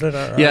area, would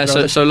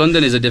it? So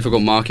London is a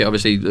difficult market.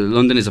 Obviously,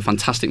 London is a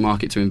fantastic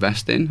market to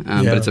invest in,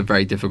 but it's a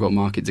very difficult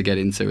market to get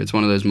into. It's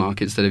one of those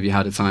markets that if you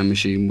had a time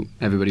machine,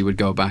 everybody would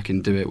go back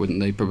and do it, wouldn't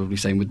they? Probably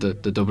same with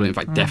the Dublin. In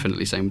fact,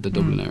 definitely same with the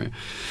Dublin area.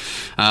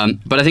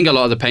 But I think a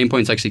lot of the pain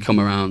points actually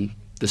come around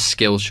the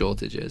skill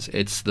shortages.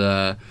 It's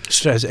the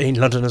in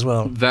London as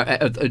well.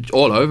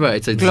 All over.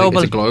 It's a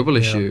global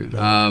issue.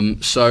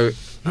 So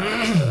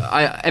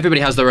everybody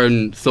has their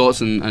own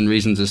thoughts and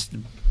reasons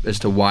as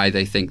to why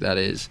they think that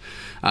is.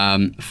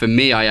 For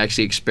me, I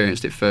actually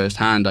experienced it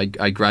firsthand.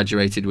 I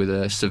graduated with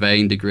a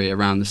surveying degree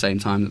around the same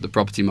time that the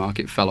property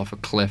market fell off a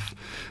cliff.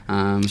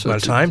 Well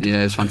timed.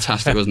 Yeah, it was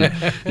fantastic, wasn't it?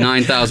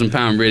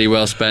 £9,000 really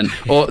well spent.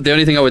 Or the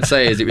only thing I would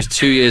say is it was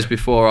 2 years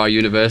before our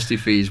university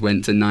fees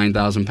went to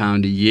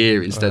 £9,000 a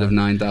year instead of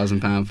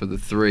 £9,000 for the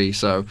 3.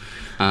 So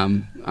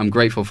I'm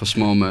grateful for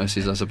small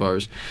mercies, I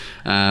suppose.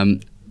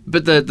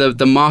 But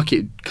the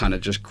market kind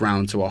of just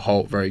ground to a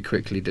halt very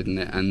quickly, didn't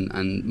it?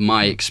 And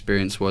my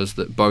experience was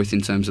that both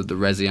in terms of the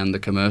resi and the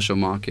commercial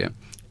market,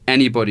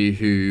 anybody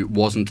who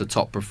wasn't a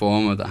top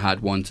performer that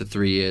had 1 to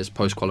 3 years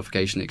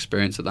post-qualification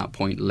experience at that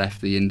point left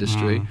the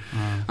industry.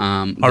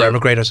 Or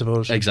emigrate, I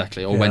suppose.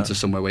 Exactly, or went to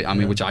somewhere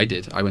where, which I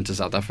did. I went to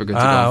South Africa to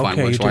go and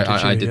find work,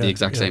 so I did the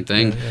exact same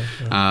thing.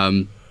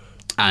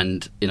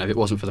 And, if it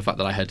wasn't for the fact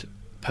that I had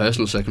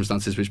personal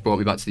circumstances which brought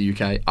me back to the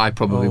UK, I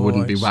probably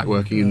wouldn't be back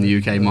working in the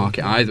UK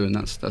market either, and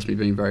that's me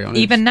being very honest.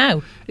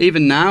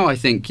 Even now, I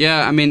think,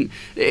 I mean,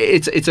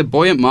 it's a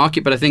buoyant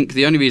market, but I think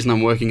the only reason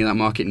I'm working in that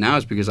market now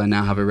is because I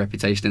now have a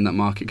reputation in that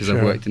market because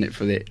I've worked in it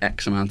for the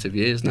X amount of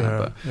years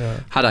now.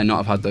 Had I not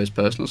have had those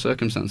personal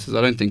circumstances,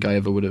 I don't think I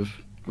ever would have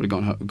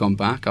gone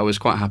back. I was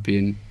quite happy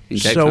in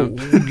Cape Town.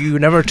 So you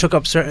never took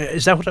up?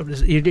 Is that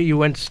what you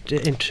went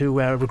into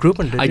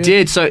recruitment? I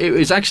did. So it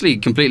was actually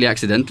completely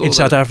accidental. In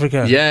South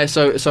Africa. Yeah.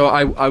 So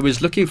I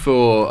was looking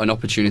for an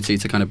opportunity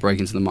to kind of break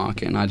into the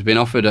market, and I'd been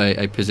offered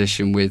a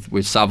position with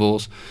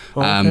Savills,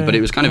 but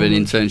it was kind of an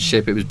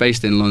internship. It was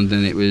based in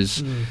London. It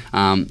was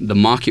the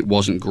market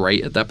wasn't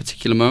great at that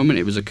particular moment.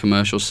 It was a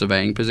commercial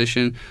surveying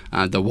position.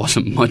 There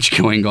wasn't much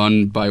going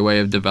on by way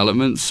of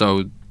development.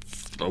 So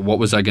what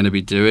was I going to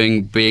be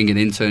doing? Being an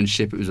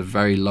internship, it was a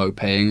very low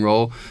paying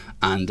role,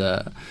 and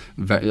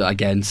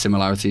again,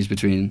 similarities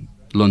between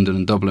London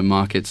and Dublin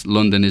markets.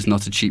 London is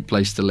not a cheap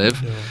place to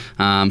live,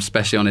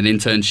 especially on an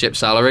internship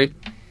salary.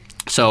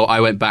 So I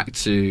went back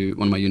to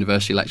one of my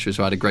university lecturers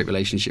who I had a great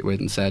relationship with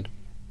and said,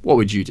 what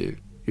would you do?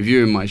 If you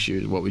were in my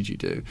shoes, what would you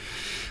do?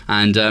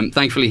 And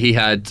thankfully he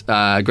had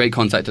a great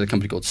contact at a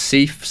company called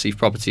Seif. Seif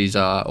Properties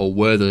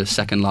were the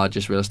second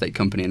largest real estate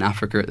company in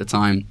Africa at the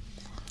time.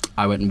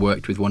 I went and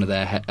worked with one of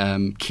their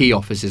key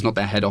offices, not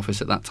their head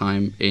office at that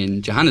time,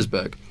 in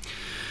Johannesburg.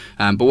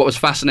 But what was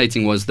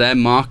fascinating was their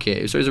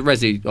market. So it was a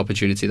resi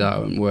opportunity that I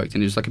went and worked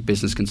in. It was like a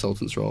business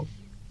consultant's role.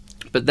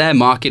 But their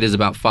market is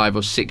about 5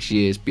 or 6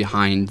 years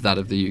behind that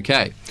of the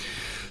UK.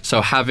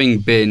 So having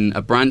been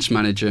a branch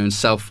manager and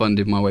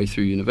self-funded my way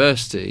through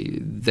university,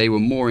 they were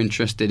more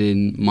interested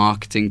in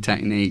marketing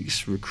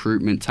techniques,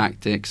 recruitment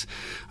tactics.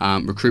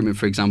 Recruitment,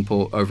 for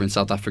example, over in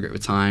South Africa at the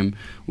time,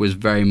 was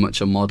very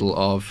much a model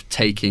of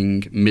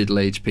taking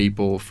middle-aged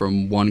people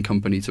from one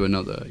company to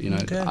another.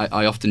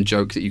 I often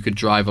joke that you could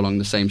drive along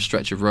the same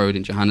stretch of road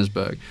in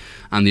Johannesburg,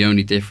 and the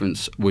only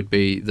difference would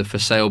be the for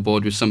sale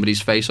board with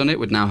somebody's face on it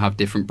would now have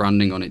different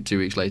branding on it 2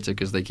 weeks later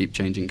because they keep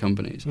changing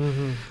companies.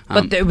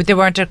 But they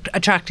weren't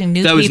attracting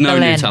new people. There was no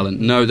new talent.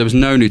 No, there was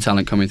no new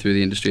talent coming through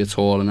the industry at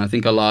all, and I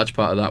think a large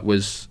part of that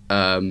was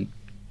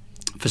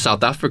for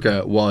South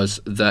Africa was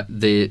that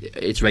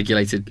it's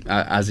regulated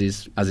as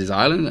is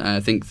Ireland. I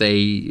think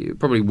they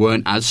probably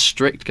weren't as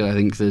strict, because I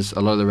think there's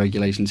a lot of the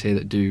regulations here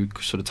that do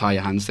sort of tie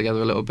your hands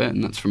together a little bit,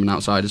 and that's from an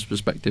outsider's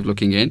perspective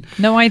looking in.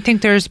 No, I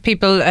think there's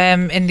people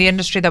in the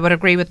industry that would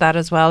agree with that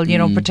as well. You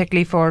know,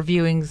 particularly for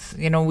viewings.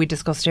 You know, we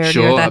discussed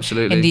earlier that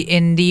absolutely.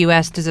 in the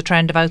US there's a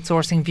trend of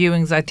outsourcing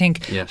viewings. I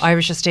think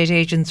Irish estate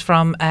agents,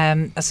 from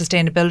a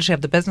sustainability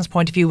of the business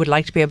point of view, would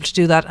like to be able to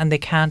do that, and they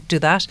can't do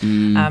that.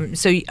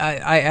 So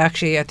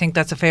I think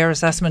that's a fair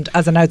assessment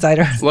as an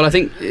outsider. Well, I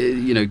think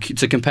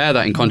to compare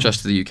that in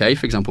contrast to the UK,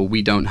 for example,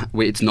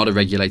 it's not a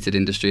regulated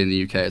industry in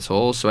the UK at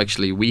all. So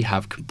actually, we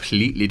have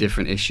completely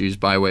different issues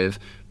by way of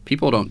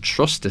people don't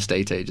trust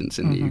estate agents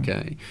in the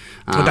UK.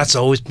 But that's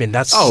always been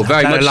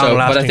very much so.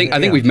 But I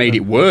think we've made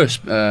it worse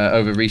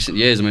over recent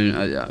years. I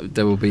mean,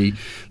 there will be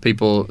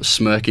people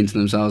smirking to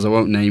themselves. I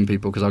won't name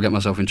people because I'll get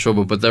myself in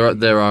trouble. But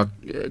there are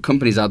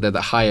companies out there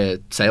that hire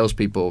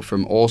salespeople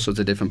from all sorts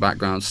of different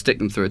backgrounds, stick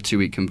them through a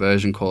 2-week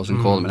conversion course,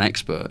 and call them an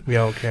expert.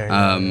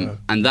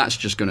 And that's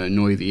just going to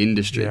annoy the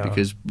industry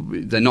because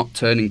they're not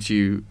turning to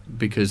you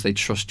because they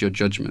trust your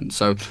judgment.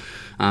 So.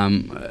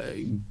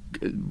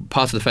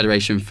 Part of the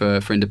Federation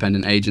for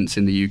Independent Agents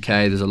in the UK,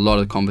 there's a lot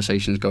of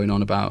conversations going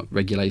on about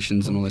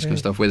regulations and all this kind of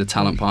stuff. We're the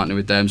talent partner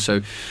with them.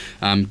 So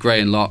Gray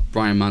and Lott,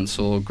 Brian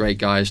Mansell, great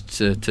guys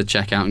to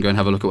check out and go and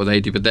have a look at what they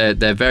do. But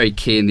they're very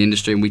key in the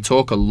industry, and we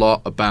talk a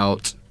lot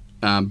about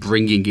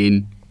bringing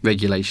in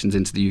regulations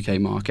into the UK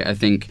market. I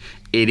think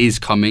it is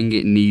coming.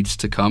 It needs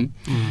to come.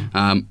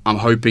 I'm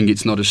hoping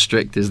it's not as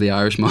strict as the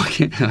Irish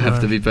market, I have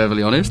to be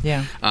perfectly honest.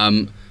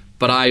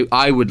 But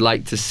I would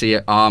like to see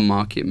our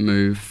market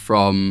move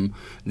from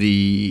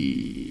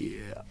the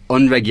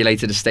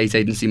unregulated estate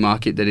agency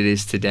market that it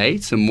is today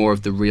to more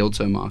of the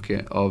realtor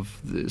market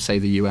of, say,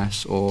 the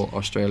US or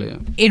Australia.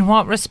 In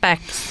what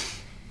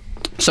respects?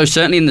 So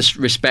certainly in the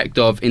respect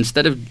of,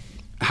 instead of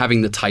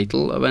having the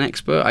title of an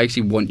expert, I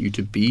actually want you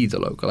to be the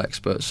local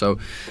expert. So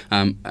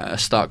a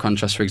stark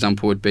contrast, for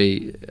example, would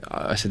be,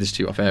 I said this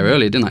to you off air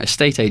earlier, didn't I?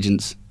 Estate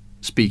agents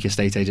speak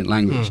estate agent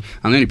language,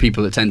 and the only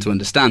people that tend to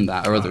understand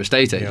that are other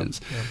estate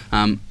agents.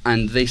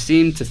 And they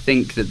seem to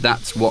think that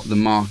that's what the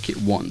market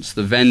wants.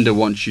 The vendor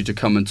wants you to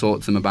come and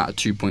talk to them about a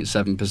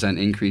 2.7%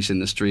 increase in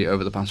the street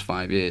over the past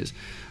 5 years.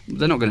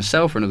 They're not going to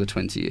sell for another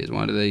 20 years.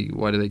 Why do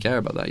they care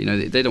about that? You know,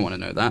 they don't want to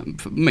know that.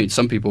 I mean,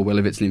 some people will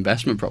if it's an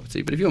investment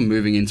property, but if you're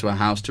moving into a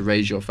house to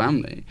raise your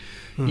family,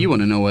 you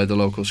want to know where the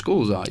local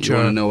schools are. You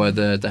want to know where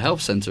the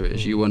health centre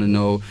is. You want to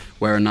know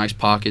where a nice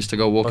park is to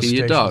go walking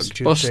your dog.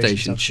 Bus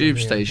station, tube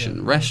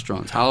station,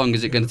 restaurants. How long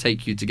is it going to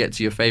take you to get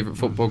to your favourite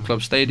football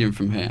club stadium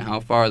from here?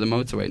 How far are the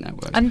motorway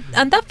networks? And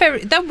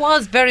that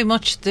was very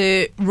much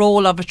the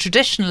role of a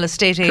traditional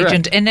estate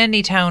agent in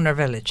any town or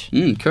village.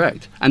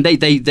 Correct. And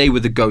they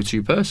were the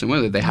go-to person,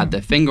 weren't they? They had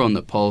their finger on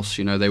the pulse.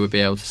 You know, they would be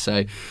able to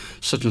say,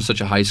 such and such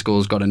a high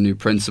school's got a new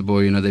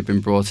principal, you know, they've been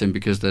brought in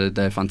because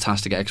they're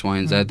fantastic at X, Y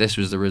and Z. This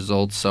was the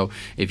result. So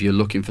if you're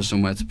looking for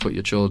somewhere to put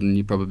your children,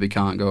 you probably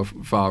can't go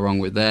far wrong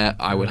with there.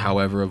 I would,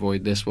 however,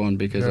 avoid this one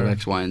because of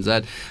X, Y and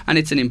Z. And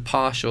it's an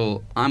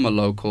impartial, I'm a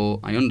local,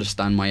 I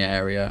understand my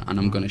area, and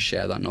I'm going to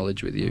share that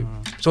knowledge with you.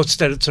 So it's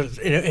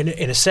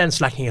in a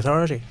sense lacking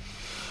authority.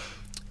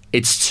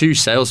 It's too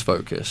sales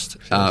focused.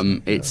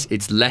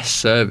 It's less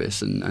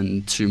service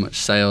and too much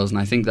sales, and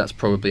I think that's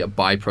probably a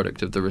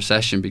byproduct of the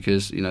recession,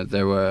 because you know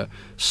there were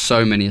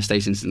so many estate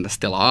agents, and there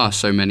still are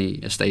so many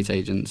estate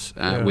agents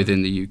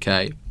within the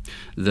UK,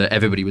 that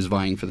everybody was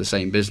vying for the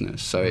same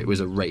business. So it was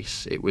a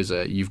race. It was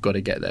you've got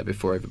to get there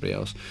before everybody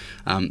else.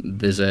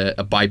 There's a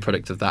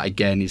byproduct of that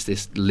again is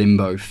this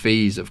limbo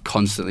fees of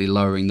constantly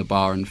lowering the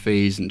bar and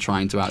fees and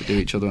trying to outdo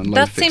each other on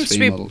low fixed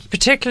fee models. That seems to be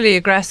particularly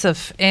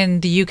aggressive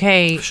in the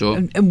UK. For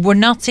sure. We're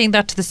not seeing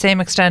that to the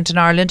same extent in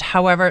Ireland.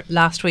 However,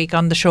 last week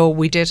on the show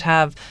we did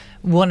have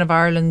one of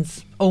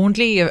Ireland's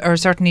only, or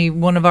certainly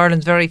one of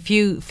Ireland's very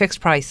few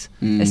fixed price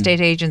estate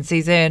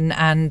agencies in,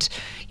 and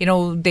you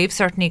know they've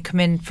certainly come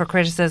in for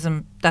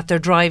criticism that they're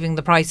driving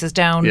the prices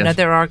down. Now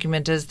their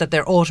argument is that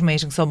they're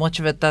automating so much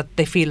of it that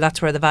they feel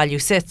that's where the value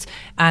sits,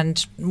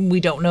 and we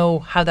don't know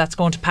how that's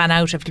going to pan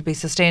out, if it'll be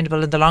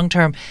sustainable in the long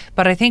term.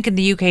 But I think in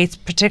the UK it's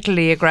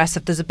particularly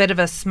aggressive. There's a bit of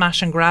a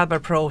smash and grab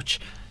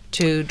approach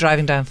to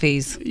driving down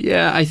fees.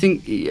 Yeah, I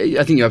think you're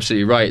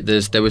absolutely right.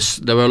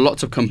 There were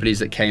lots of companies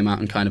that came out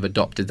and kind of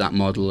adopted that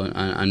model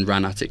and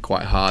ran at it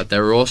quite hard.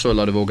 There were also a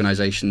lot of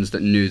organisations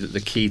that knew that the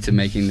key to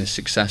making this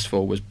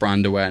successful was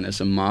brand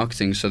awareness and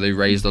marketing. So they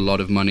raised a lot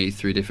of money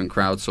through different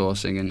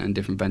crowdsourcing and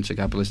different venture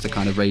capitalists to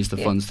kind of raise the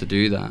funds to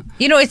do that.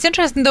 You know, it's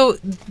interesting though.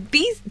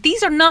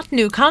 These are not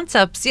new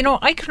concepts. You know,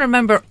 I can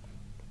remember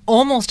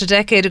almost a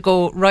decade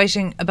ago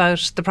writing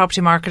about the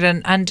property market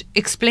and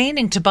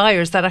explaining to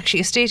buyers that actually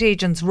estate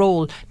agents'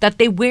 role, that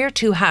they wear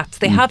two hats.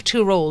 They have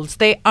two roles.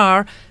 They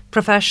are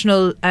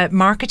professional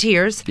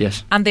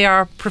marketeers, and they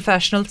are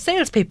professional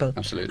salespeople.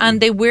 Absolutely. And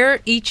they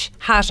wear each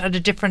hat at a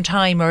different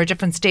time or a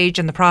different stage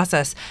in the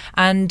process.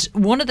 And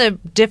one of the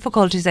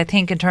difficulties, I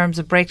think, in terms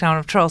of breakdown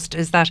of trust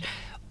is that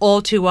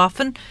all too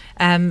often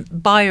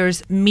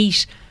buyers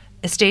meet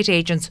estate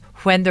agents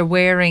when they're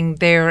wearing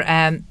their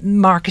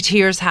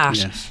marketeer's hat,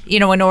 Yes. you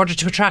know, in order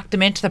to attract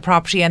them into the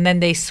property, and then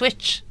they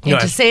switch into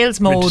Right. sales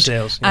Into mode,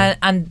 sales, yeah.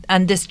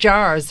 and this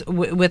jars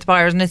with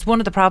buyers, and it's one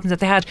of the problems that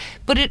they had.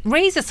 But it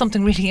raises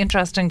something really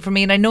interesting for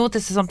me, and I know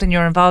this is something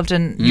you're involved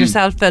in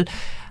yourself, Phil.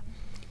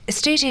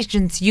 Estate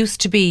agents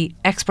used to be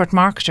expert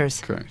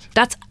marketers. Correct.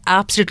 That's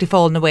absolutely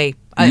fallen away.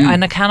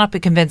 And I cannot be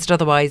convinced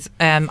otherwise.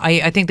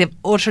 I think they've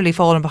utterly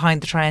fallen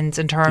behind the trends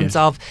in terms Yes.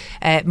 of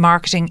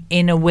marketing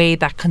in a way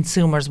that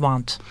consumers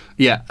want.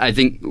 Yeah, I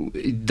think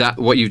that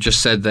what you've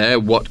just said there,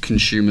 what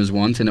consumers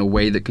want in a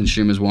way that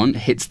consumers want,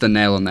 hits the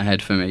nail on the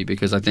head for me,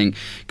 because I think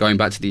going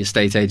back to the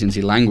estate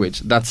agency language,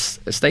 that's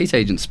estate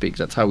agent speak.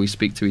 That's how we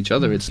speak to each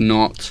other. It's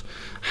not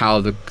how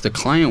the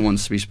client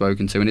wants to be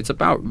spoken to, and it's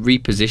about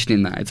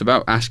repositioning that. It's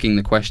about asking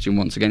the question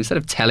once again, instead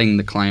of telling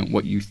the client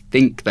what you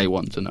think they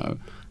want to know.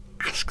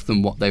 Ask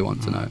them what they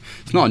want to know.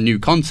 It's not a new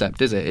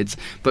concept, is it?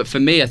 But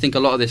for me, I think a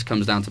lot of this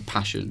comes down to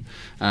passion.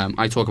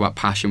 I talk about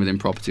passion within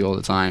property all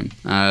the time.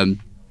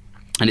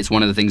 And it's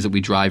one of the things that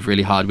we drive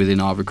really hard within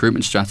our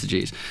recruitment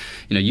strategies.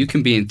 You know, you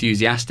can be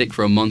enthusiastic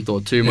for a month or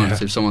 2 months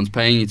if someone's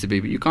paying you to be,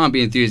 but you can't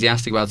be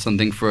enthusiastic about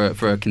something for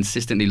a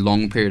consistently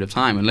long period of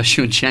time unless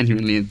you're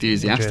genuinely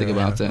enthusiastic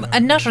about it.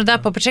 And not only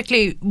that, but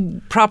particularly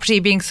property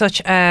being such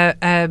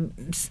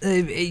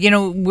you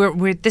know,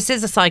 we're this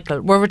is a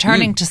cycle. We're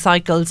returning to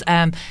cycles.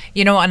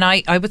 You know, and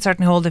I would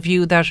certainly hold the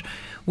view that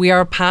we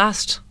are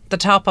past the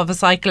top of a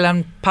cycle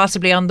and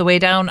possibly on the way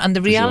down. And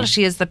the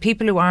reality is that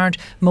people who aren't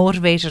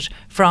motivated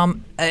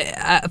from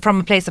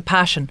a place of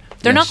passion,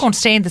 they're not going to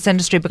stay in this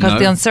industry because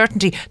the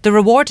uncertainty, the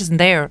reward isn't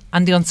there,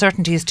 and the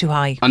uncertainty is too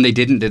high. And they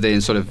did they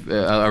in sort of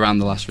around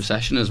the last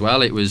recession as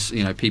well. It was,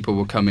 you know, people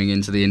were coming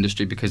into the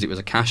industry because it was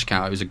a cash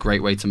cow. It was a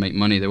great way to make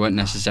money. They weren't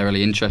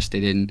necessarily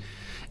interested in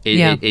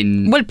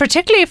well,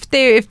 particularly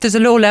if there's a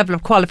low level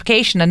of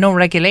qualification and no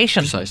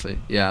regulation. Precisely.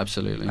 Yeah,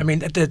 absolutely. I mean,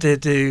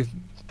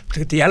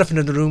 the elephant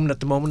in the room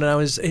at the moment now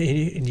is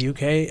in the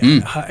UK.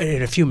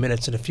 In a few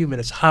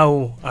minutes,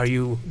 how are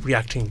you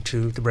reacting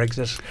to the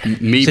Brexit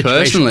Me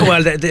situation? personally?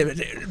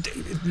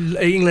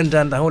 Well, England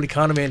and the whole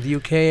economy in the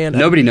UK. And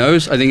Nobody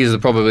knows, I think, is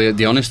probably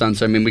the honest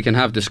answer. I mean, we can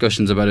have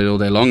discussions about it all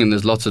day long, and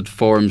there's lots of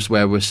forums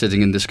where we're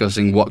sitting and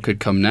discussing what could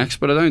come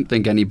next, but I don't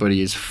think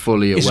anybody is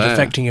fully aware. Is it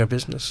affecting your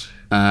business?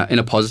 In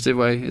a positive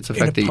way. It's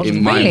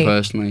affecting mine Really?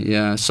 personally,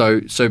 yeah.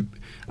 So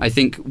I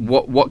think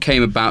what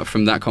came about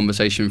from that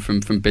conversation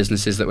from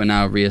businesses that we're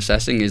now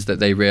reassessing is that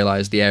they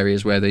realised the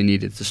areas where they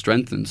needed to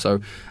strengthen. So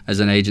as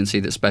an agency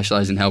that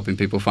specialises in helping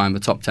people find the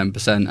top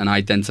 10% and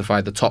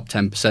identify the top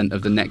 10%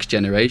 of the next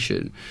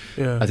generation,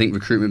 I think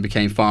recruitment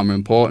became far more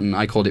important.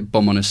 I called it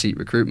bum on a seat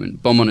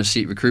recruitment. Bum on a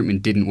seat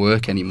recruitment didn't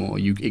work anymore.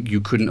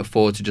 You couldn't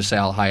afford to just say,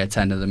 I'll hire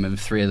 10 of them, and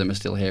if 3 of them are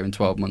still here in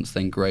 12 months,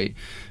 then great,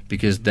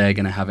 because they're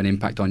going to have an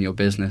impact on your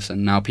business.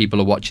 And now people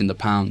are watching the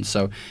pound.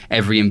 So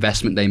every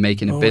investment they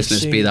make in a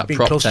business, be that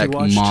prop tech,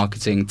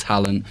 marketing,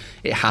 talent,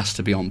 it has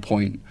to be on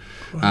point.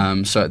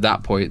 So at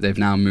that point, they've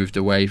now moved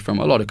away from,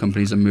 a lot of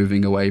companies are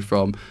moving away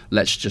from,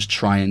 let's just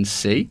try and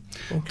see,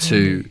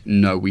 to,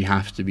 no, we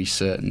have to be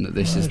certain that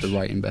this is the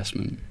right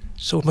investment.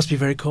 So it must be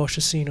very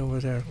cautious scene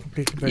over there.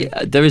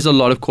 Yeah, there is a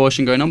lot of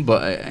caution going on,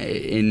 but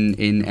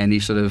in any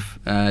sort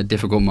of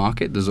difficult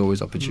market, there's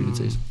always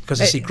opportunities. Because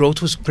I see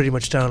growth was pretty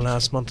much down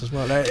last month as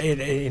well,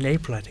 in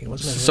April, I think,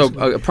 wasn't it? So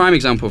a prime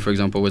example, for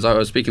example, was I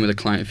was speaking with a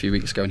client a few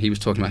weeks ago, and he was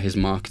talking about his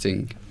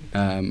marketing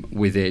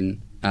within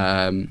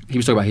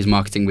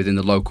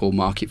the local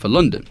market for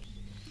London.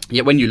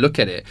 Yet when you look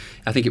at it,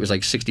 I think it was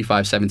like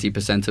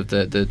 65-70% of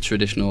the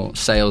traditional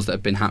sales that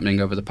have been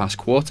happening over the past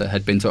quarter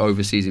had been to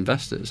overseas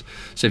investors.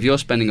 So if you're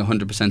spending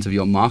 100% of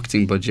your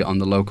marketing budget on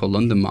the local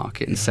London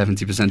market and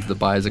 70% of the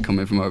buyers are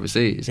coming from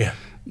overseas, it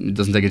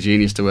doesn't take a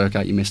genius to work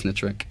out you're missing a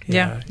trick.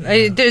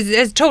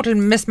 There's a total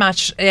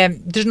mismatch.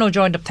 There's no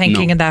joined up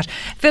thinking in that.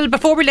 Phil,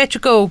 before we let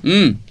you go,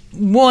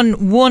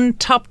 one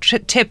top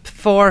tip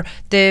for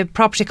the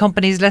property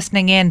companies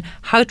listening in: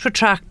 how to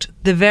attract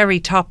the very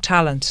top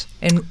talent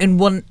in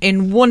one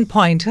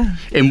point.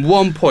 In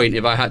one point,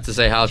 if I had to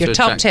say how to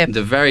top attract tip.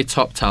 the very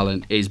top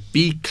talent, is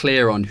be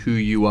clear on who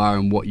you are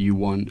and what you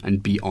want,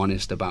 and be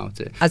honest about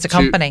it. As a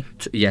company?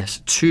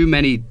 Yes. Too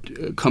many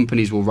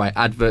companies will write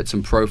adverts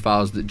and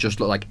profiles that just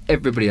look like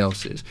everybody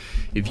else's.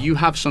 If you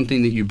have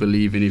something that you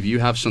believe in, if you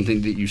have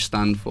something that you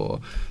stand for,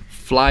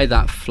 fly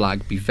that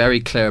flag, be very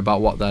clear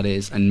about what that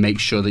is, and make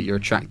sure that you're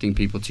attracting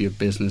people to your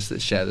business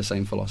that share the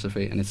same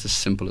philosophy. And it's as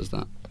simple as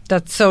that.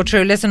 That's so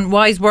true. Listen,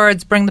 wise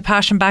words, bring the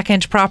passion back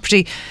into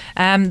property.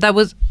 That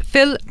was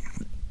Phil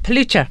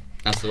Pelucha.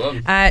 That's the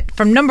one.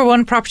 From Number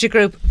One Property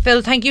Group.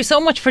 Phil, thank you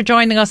so much for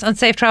joining us, and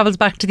safe travels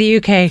back to the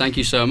UK. Thank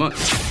you so much.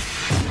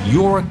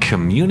 Your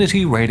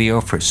community radio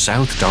for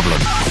South Dublin.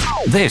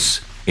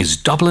 This is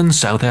Dublin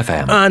South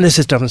FM. And this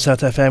is Dublin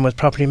South FM with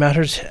Property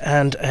Matters.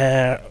 And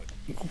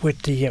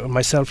with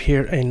myself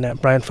here in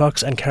Brian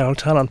Fox and Carol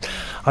Talon.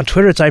 On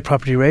Twitter, it's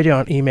iPropertyRadio.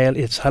 On email,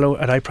 it's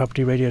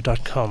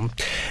hello@iPropertyRadio.com.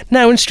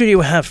 Now in studio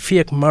we have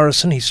Fiachra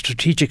Morrison. He's a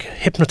strategic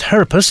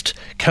hypnotherapist,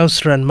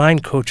 counsellor and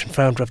mind coach, and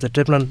founder of the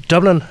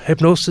Dublin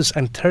Hypnosis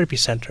and Therapy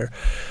Centre.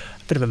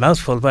 Bit of a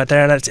mouthful, but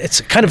there, and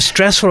it's kind of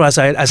stressful as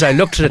I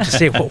looked at it to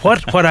see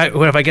what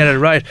if I get it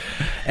right.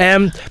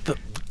 But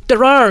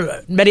there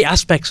are many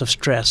aspects of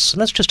stress.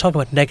 Let's just talk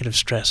about negative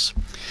stress.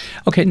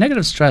 Okay,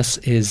 negative stress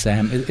is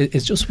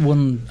just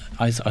one,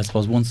 I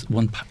suppose,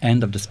 one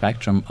end of the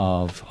spectrum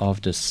of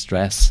the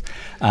stress.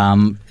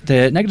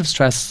 The negative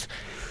stress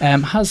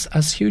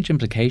has huge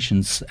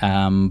implications,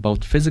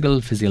 both physical,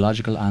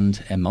 physiological,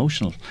 and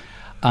emotional.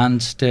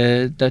 And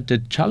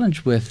the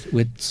challenge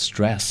with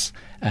stress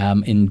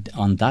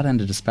on that end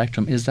of the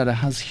spectrum is that it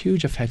has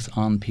huge effects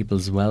on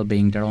people's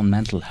well-being, their own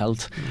mental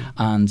health,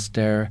 and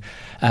their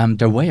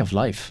way of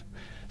life.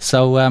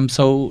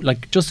 So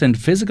like just in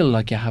physical,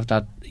 like you have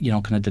that,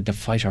 kind of the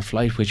fight or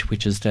flight,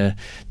 which is the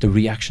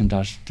reaction,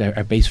 that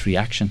our base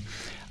reaction,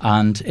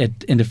 and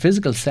it in the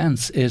physical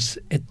sense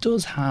it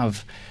does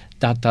have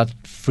that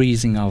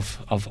freezing of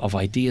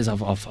ideas of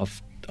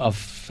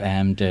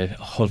the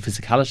whole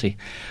physicality.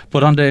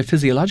 But on the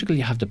physiological,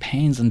 you have the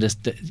pains and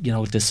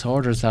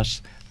disorders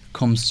that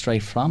come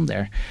straight from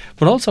there.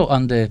 But also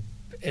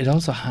it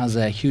also has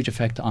a huge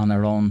effect on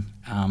our own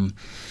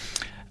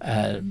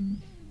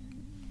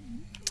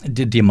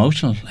the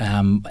emotional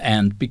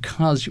end,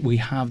 because we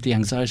have the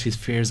anxieties,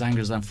 fears,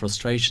 angers and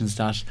frustrations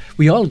that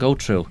we all go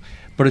through.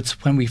 But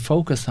it's when we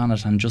focus on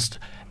it and just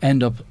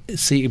end up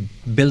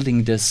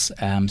building this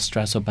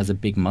stress up as a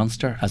big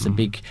monster, as a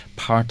big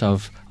part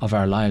of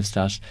our lives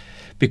that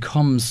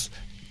becomes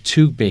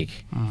too big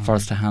for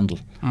us to handle.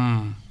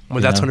 Well,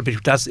 that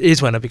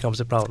is when it becomes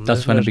a problem.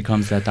 That's when it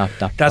becomes that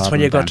That's when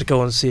you got to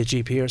go and see a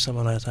GP or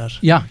someone like that.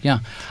 Yeah,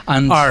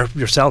 and or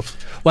yourself.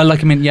 Well,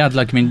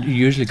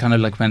 usually kind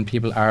of like when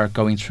people are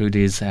going through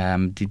these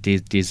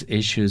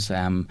issues,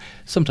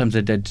 sometimes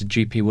the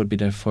GP would be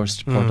their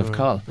first port of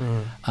call.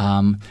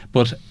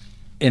 But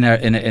in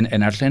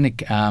our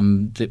clinic,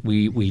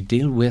 we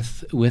deal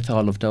with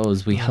all of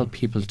those. We help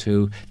people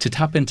to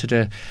tap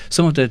into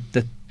some of the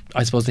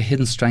I suppose the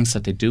hidden strengths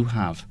that they do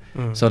have,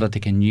 so that they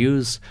can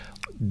use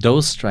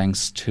those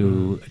strengths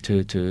to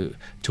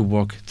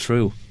work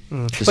through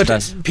the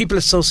stress. But people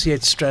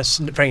associate stress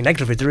very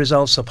negatively. There is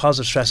also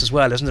positive stress as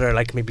well, isn't there?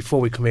 Like,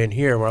 before we come in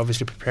here, we're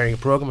obviously preparing a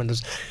program, and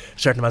there's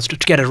certain amounts to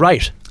get it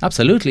right.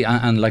 Absolutely,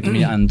 and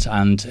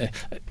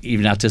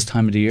even at this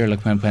time of the year,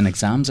 like when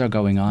exams are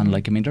going on,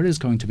 there is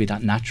going to be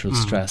that natural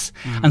stress,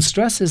 and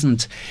stress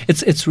isn't.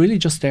 It's really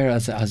just there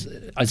as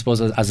I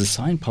suppose as a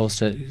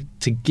signpost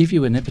to give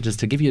you an impetus,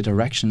 to give you a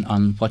direction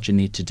on what you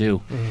need to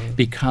do,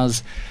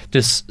 because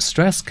this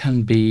stress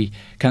can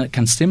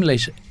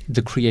stimulate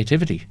the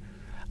creativity,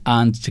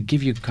 and to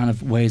give you kind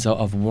of ways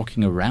of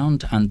working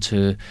around and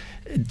to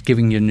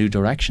giving you new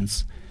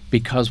directions,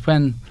 because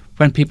when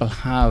people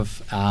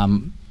have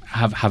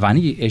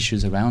any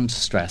issues around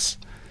stress,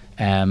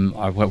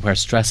 or where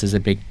stress is a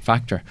big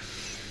factor,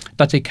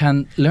 that they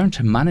can learn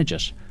to manage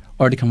it,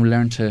 or they can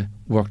learn to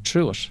work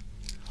through it,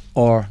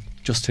 or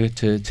just to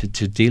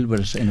deal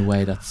with it in a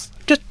way that's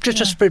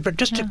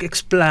just to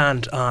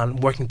expand on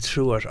working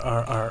through it,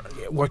 or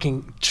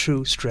working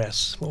through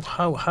stress. Well,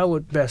 how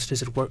best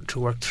is it to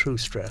work through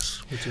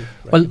stress?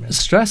 Well,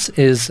 stress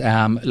is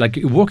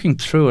working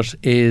through it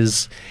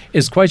is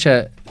quite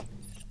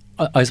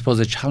I suppose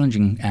a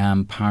challenging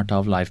part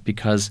of life,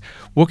 because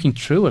working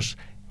through it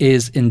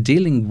is in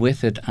dealing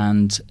with it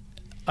and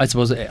I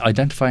suppose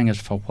identifying it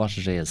for what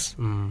it is.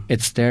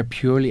 It's there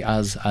purely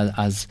as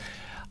a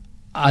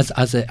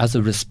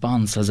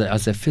response,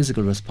 as a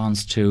physical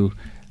response to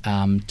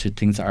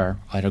things that are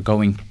either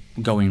going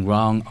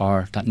wrong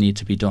or that need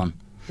to be done.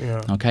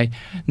 Yeah. Okay.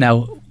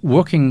 Now,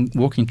 working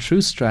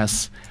through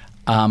stress,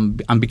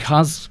 and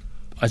because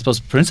I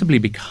suppose principally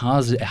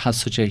because it has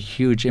such a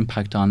huge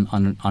impact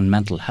on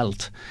mental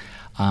health,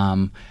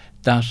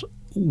 that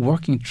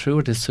working through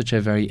it is such a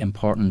very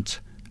important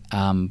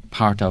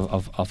part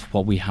of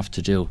what we have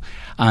to do.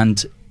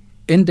 And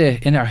in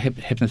our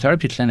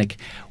hypnotherapy clinic,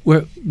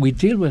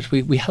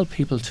 we help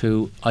people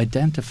to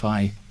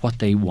identify what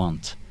they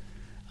want.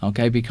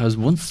 Okay, because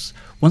once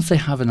they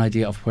have an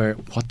idea of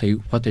what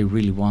they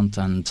really want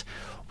and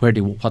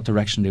what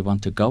direction they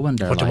want to go in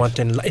their life, what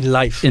they want in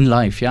life. In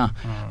life, yeah.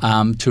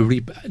 To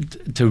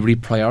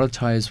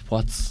reprioritize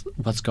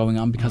what's going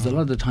on, because a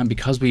lot of the time,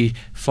 because we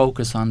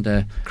focus on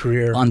the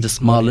career, on the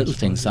small little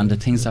things, and the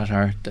things that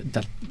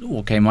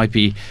might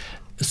be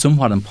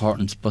somewhat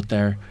important, but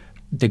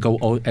they go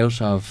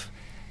out of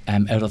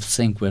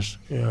sync with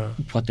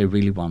what they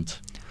really want.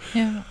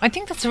 Yeah, I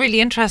think that's a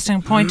really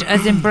interesting point,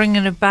 as in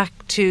bringing it back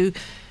to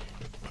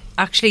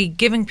actually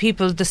giving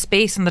people the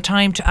space and the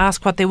time to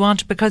ask what they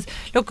want. Because,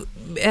 look,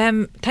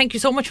 thank you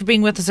so much for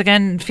being with us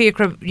again,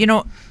 Fiachra. You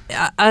know,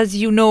 as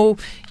you know,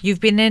 you've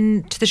been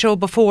into the show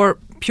before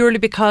purely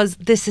because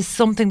this is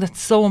something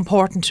that's so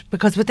important,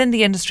 because within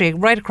the industry,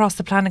 right across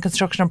the planning,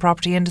 construction and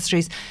property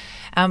industries,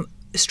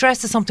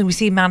 stress is something we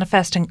see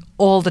manifesting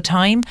all the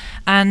time,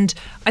 and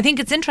I think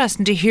it's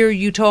interesting to hear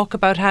you talk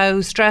about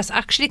how stress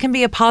actually can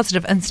be a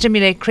positive and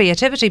stimulate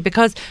creativity,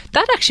 because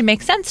that actually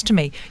makes sense to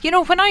me. You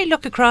know, when I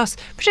look across,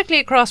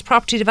 particularly across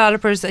property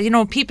developers, you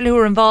know, people who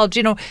are involved,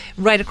 you know,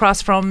 right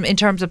across from in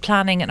terms of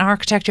planning and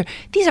architecture,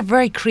 these are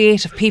very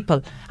creative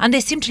people, and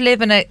they seem to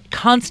live in a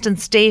constant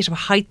state of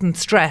heightened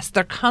stress.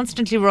 They're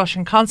constantly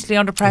rushing, constantly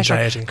under pressure,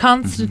 Anxiety.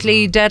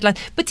 constantly deadline.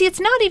 But see, it's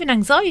not even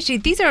anxiety.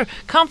 These are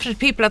confident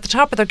people at the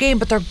top of their game,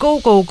 but they're go,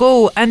 go,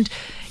 go. And,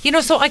 you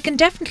know, so I can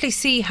definitely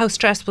see how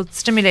stress would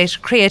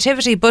stimulate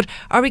creativity. But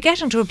are we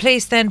getting to a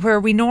place then where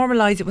we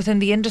normalise it within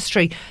the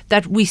industry,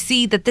 that we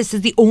see that this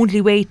is the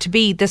only way to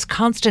be, this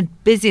constant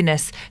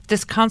busyness,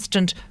 this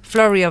constant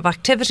flurry of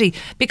activity?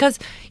 Because,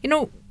 you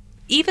know,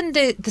 even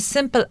the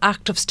simple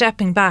act of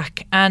stepping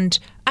back and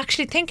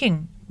actually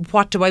thinking,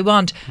 what do I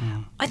want?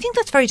 I think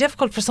that's very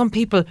difficult for some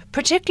people,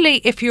 particularly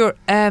if you're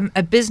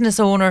a business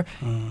owner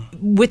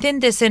within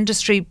this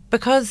industry,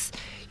 because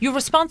your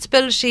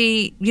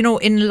responsibility, you know,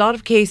 in a lot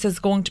of cases is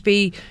going to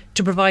be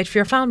to provide for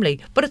your family,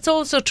 but it's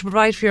also to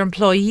provide for your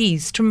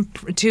employees, to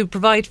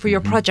provide for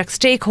your project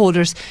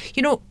stakeholders.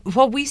 You know,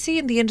 what we see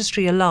in the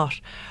industry a lot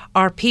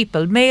are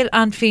people, male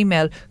and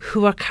female,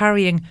 who are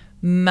carrying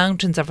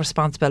mountains of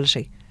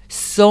responsibility,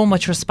 so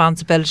much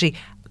responsibility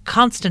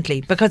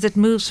constantly, because it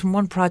moves from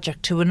one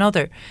project to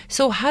another.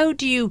 So how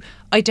do you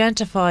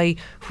identify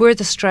where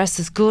the stress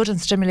is good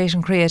and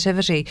stimulating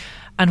creativity,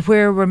 and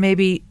where we're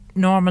maybe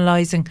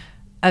normalising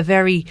a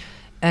very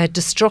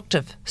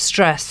destructive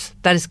stress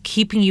that is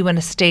keeping you in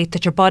a state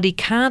that your body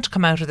can't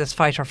come out of this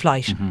fight or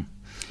flight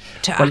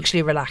to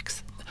actually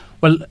relax?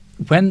 Well,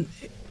 when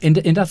in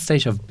that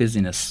state of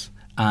busyness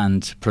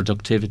and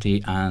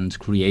productivity and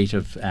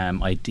creative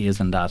ideas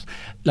and that,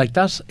 like,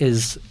 that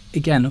is,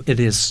 again, it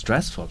is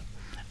stressful,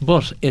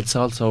 but it's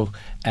also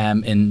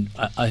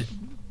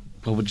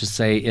what would you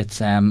say, it's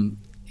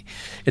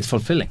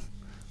fulfilling.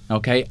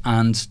 Okay,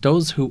 and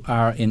those who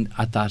are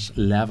at that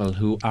level,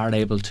 who are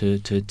able to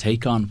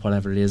take on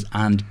whatever it is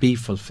and be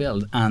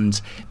fulfilled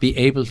and be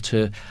able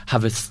to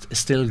have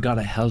still got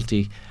a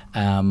healthy,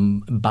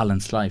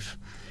 balanced life.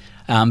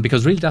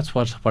 Because really that's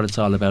what it's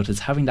all about,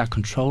 is having that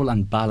control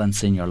and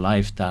balance in your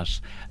life that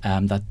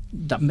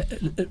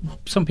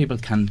some people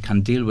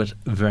can deal with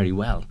very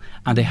well,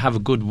 and they have a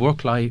good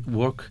work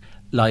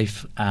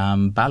life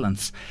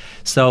balance.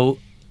 So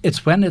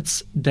it's when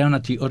it's down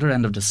at the other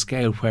end of the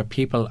scale where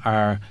people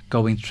are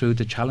going through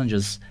the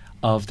challenges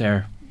of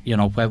their, you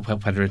know,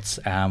 whether it's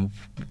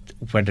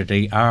whether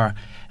they are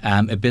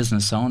a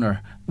business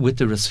owner with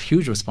the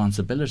huge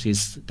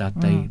responsibilities that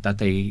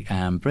they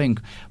bring,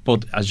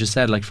 but as you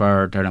said, like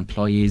for their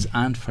employees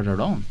and for their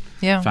own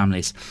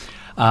families,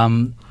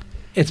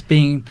 it's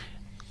being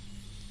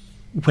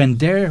when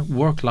their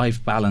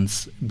work-life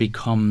balance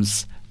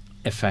becomes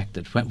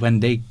affected,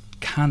 when they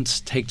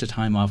can't take the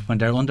time off, when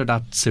they're under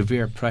that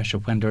severe pressure,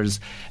 when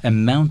there's a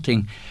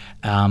mounting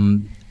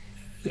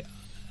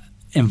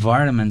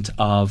environment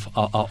of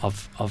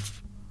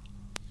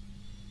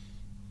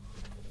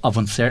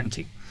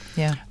uncertainty.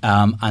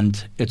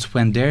 And it's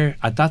when they're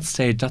at that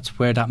stage, that's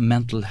where that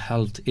mental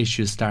health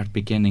issues start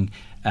beginning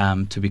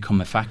to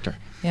become a factor.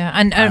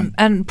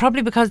 And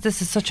probably because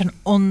this is such an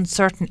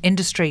uncertain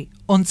industry,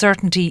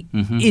 uncertainty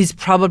is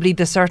probably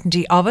the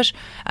certainty of it.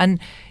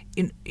 And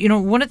you know,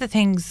 one of the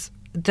things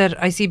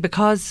that I see,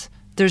 because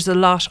there's a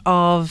lot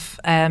of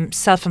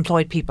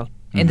self-employed people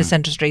in this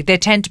industry, they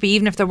tend to be,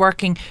 even if they're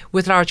working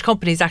with large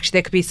companies, actually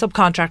they could be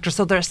subcontractors,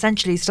 so they're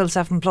essentially still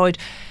self-employed.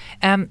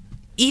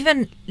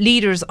 Even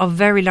leaders of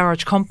very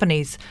large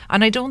companies,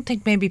 and I don't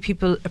think maybe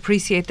people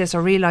appreciate this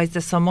or realise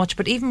this so much,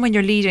 but even when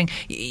you're leading,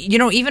 you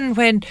know, even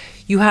when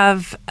you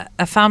have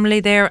a family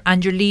there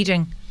and you're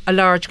leading a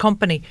large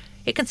company,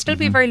 it can still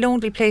be a very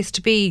lonely place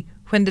to be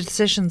when the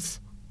decisions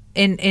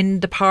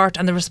in the part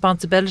and the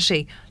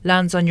responsibility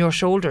lands on your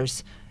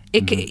shoulders.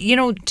 You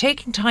know,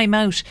 taking time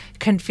out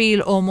can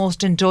feel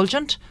almost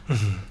indulgent.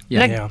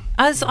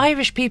 As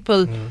Irish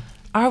people,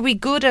 are we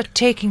good at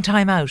taking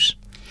time out?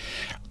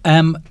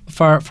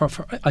 For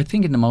I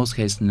think in the most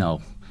cases,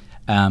 no.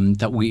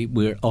 That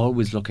we're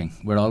always looking,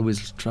 we're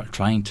always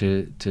trying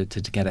to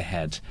get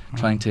ahead,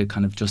 trying to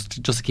kind of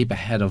just keep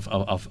ahead of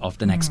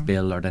the next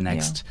bill or the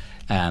next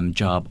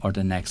job or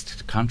the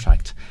next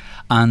contract.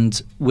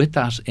 And with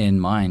that in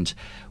mind,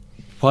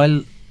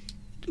 while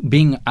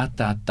being at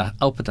that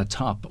up at the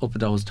top, up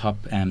at those top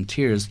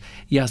tiers,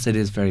 yes, it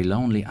is very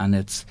lonely and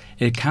it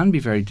can be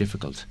very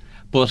difficult.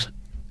 But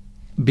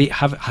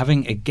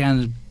having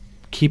again,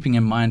 keeping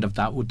in mind of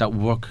that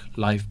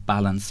work-life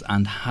balance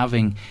and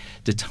having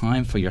the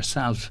time for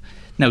yourself.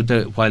 Now,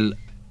 while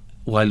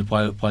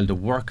the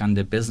work and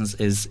the business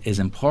is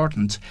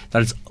important,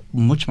 that it's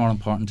much more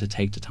important to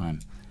take the time,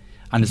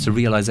 and it's the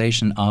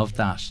realization of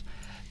that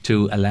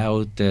to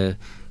allow the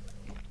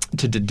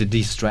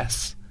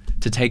de-stress,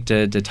 to take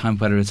the time,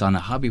 whether it's on a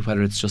hobby,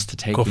 whether it's just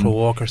to go for a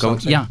walk or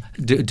something.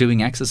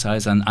 Doing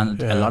exercise,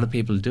 and a lot of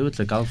people do it,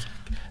 the golf,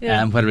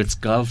 whether it's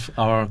golf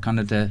or kind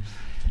of the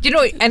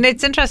And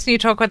it's interesting you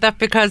talk about that,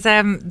 because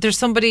there's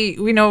somebody,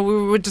 we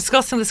were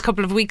discussing this a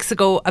couple of weeks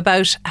ago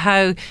about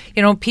how,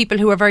 people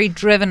who are very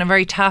driven and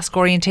very task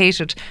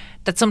orientated,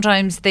 that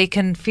sometimes they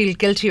can feel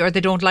guilty or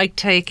they don't like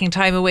taking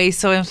time away.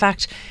 So in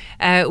fact,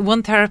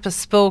 one therapist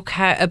spoke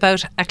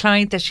about a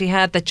client that she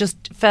had that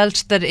just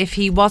felt that if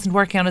he wasn't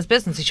working on his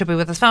business, he should be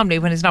with his family.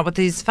 When he's not with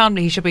his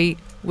family, he should be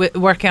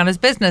working on his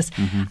business.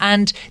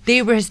 And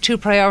they were his two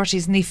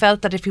priorities, and he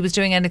felt that if he was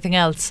doing anything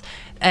else,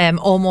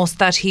 almost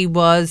that he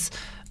was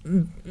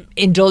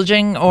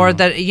indulging, or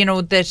that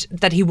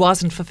that he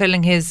wasn't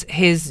fulfilling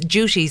his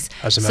duties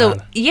as a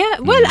man.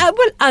 Well,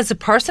 as a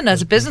person,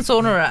 as a business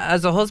owner,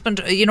 as a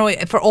husband,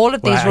 for all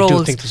of these roles. I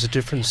do think there's a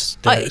difference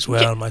there as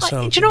well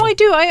myself. I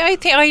do. I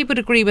think I would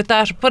agree with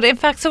that. But in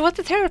fact, so what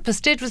the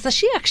therapist did was that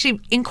she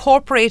actually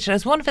incorporated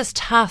as one of his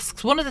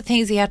tasks, one of the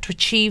things he had to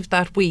achieve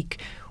that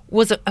week,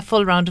 was a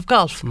full round of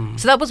golf.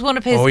 So that was one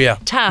of his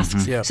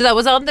tasks. So that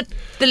was on the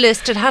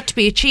list. It had to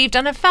be achieved.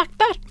 And in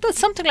fact, that's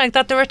something like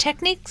that. There are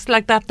techniques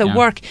like that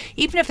work,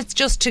 even if it's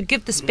just to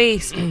give the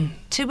space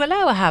to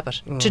allow a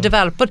habit to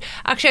develop. But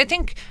actually, I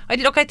think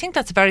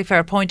that's a very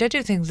fair point. I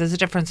do think there's a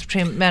difference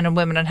between men and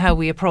women and how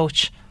we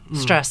approach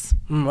stress.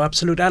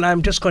 Absolutely. And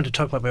I'm just going to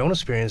talk about my own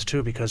experience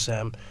too, because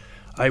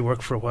I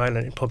worked for a while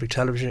in public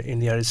television in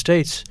the United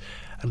States.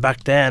 And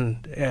back then,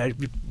 you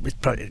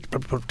probably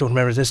don't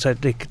remember this,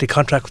 the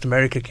contract with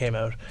America came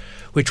out,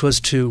 which was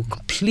to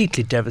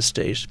completely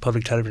devastate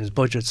public television's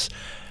budgets,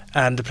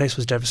 and the place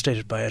was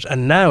devastated by it.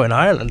 And now in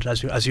Ireland,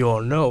 as you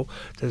all know,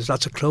 there's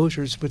lots of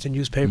closures with the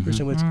newspapers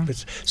and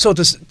with so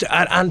there's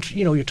and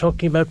you're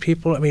talking about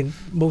people. I mean,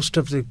 most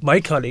of my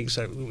colleagues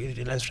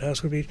in Leinster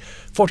House would be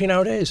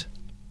 14-hour days.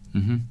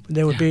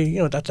 There would be,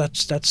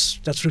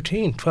 that's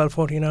routine, 12,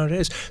 14-hour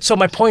days. So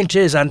my point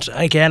is, and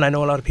again, I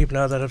know a lot of people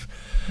now that have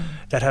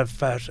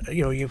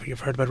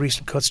you've heard about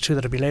recent cuts too,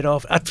 that have been laid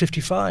off at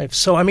 55.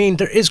 So I mean,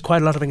 there is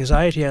quite a lot of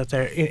anxiety out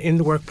there in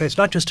the workplace,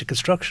 not just in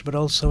construction, but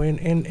also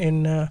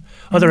in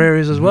other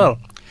areas as well.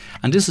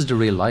 And this is the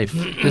real life.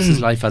 This is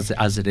life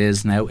as it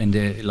is now in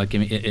the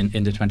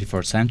in the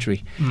 21st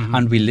century,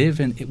 and we live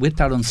with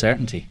that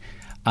uncertainty.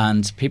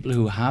 And people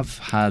who have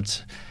had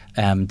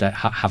that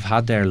have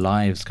had their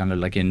lives kind of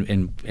like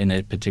in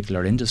a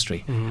particular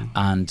industry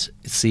and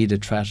see the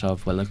threat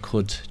of, well, it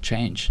could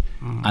change,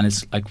 and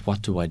it's like,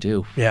 what do I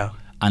do?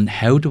 And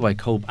how do I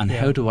cope? And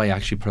how do I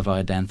actually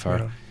provide then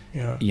for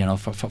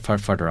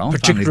for their own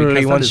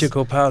particularly family? Once you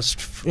go past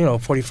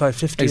 45,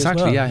 50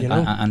 exactly, as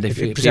well, and if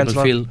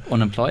people feel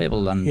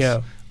unemployable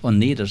and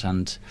unneeded,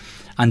 and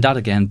that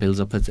again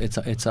builds up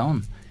its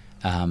own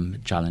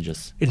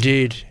challenges.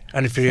 Indeed,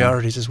 and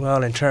inferiorities as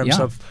well in terms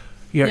of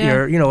your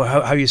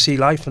how you see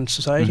life and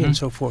society and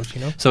so forth.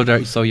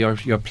 So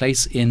your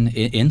place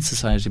in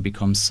society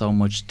becomes so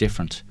much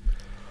different.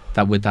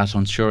 That with that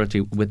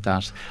unsurety, with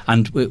that,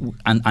 and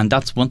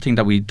that's one thing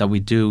that we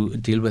do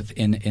deal with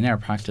in our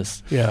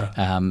practice.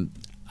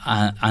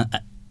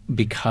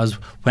 Because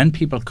when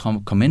people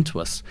come into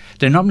us,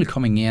 they're normally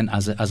coming in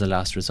as a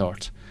last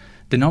resort.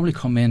 They normally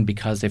come in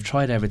because they've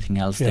tried everything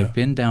else. They've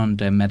been down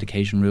the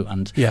medication route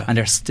and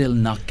they're still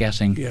not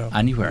getting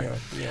anywhere.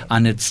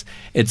 And it's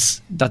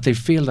that they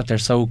feel that they're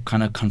so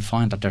kind of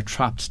confined, that they're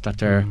trapped, that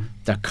they're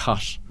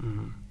caught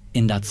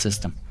in that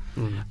system.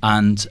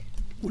 And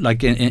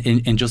like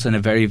in just in a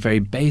very, very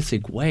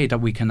basic way,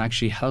 that we can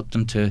actually help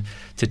them to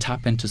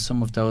tap into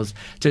some of those,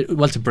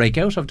 to break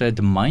out of the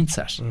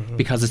mindset,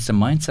 because it's the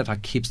mindset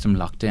that keeps them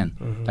locked in,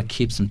 that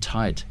keeps them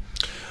tied.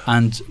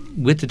 And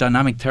with the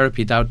dynamic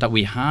therapy that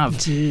we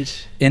have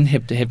in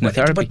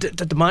hypnotherapy,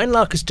 but the mind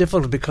lock is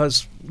difficult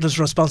because there's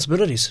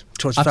responsibilities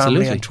towards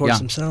family and towards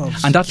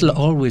themselves, and that'll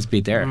always be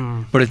there.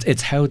 But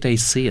it's how they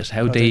see it,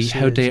 how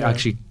they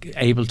actually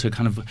able to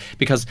kind of,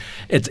 because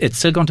it's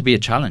still going to be a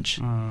challenge.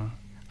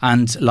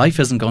 And life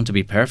isn't going to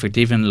be perfect,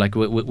 even like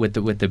with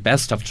the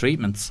best of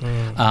treatments.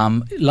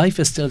 Life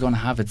is still going to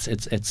have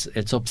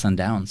its ups and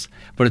downs,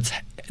 but it's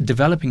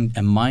developing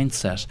a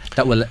mindset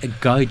that will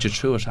guide you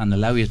through it and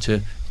allow you to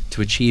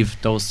achieve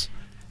those.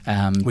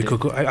 We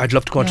could go. I'd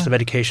love to go into the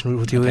medication route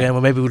with you,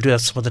 well, maybe we'll do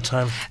that some other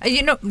time.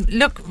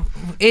 Look,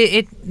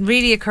 it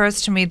really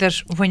occurs to me that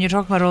when you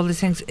talk about all these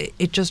things,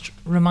 it just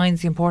reminds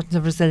the importance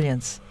of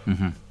resilience.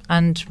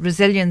 And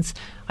resilience,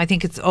 I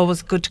think it's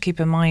always good to keep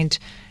in mind,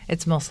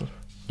 it's muscle.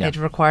 It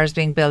requires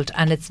being built,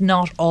 and it's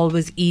not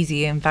always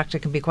easy. In fact, it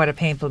can be quite a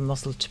painful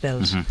muscle to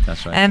build.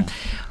 That's right.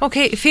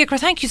 Okay, Fiachra,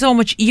 thank you so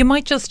much. You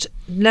might just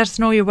let us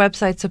know your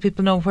website so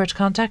people know where to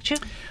contact you.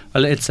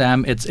 Well, it's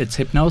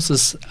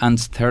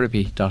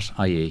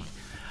hypnosisandtherapy.ie,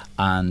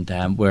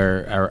 and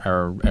where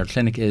our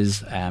clinic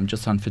is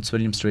just on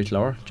Fitzwilliam Street,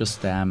 Lower.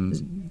 Just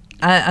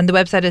and the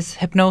website is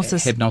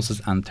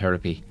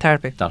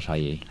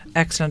hypnosisandtherapy.ie.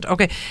 Excellent.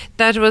 Okay,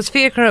 that was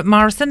Fiachra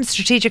Morrison,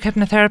 strategic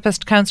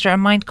hypnotherapist, counsellor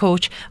and mind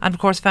coach, and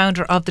of course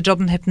founder of the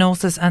Dublin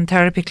Hypnosis and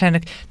Therapy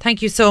Clinic.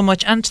 Thank you so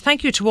much, and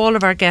thank you to all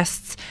of our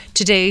guests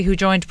today who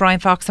joined Brian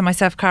Fox and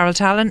myself, Carol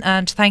Tallon,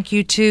 and thank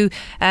you to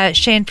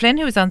Shane Flynn,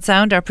 who is on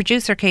sound, our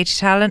producer Katie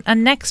Tallon,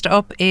 and next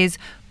up is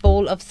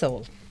Bowl of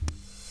Soul.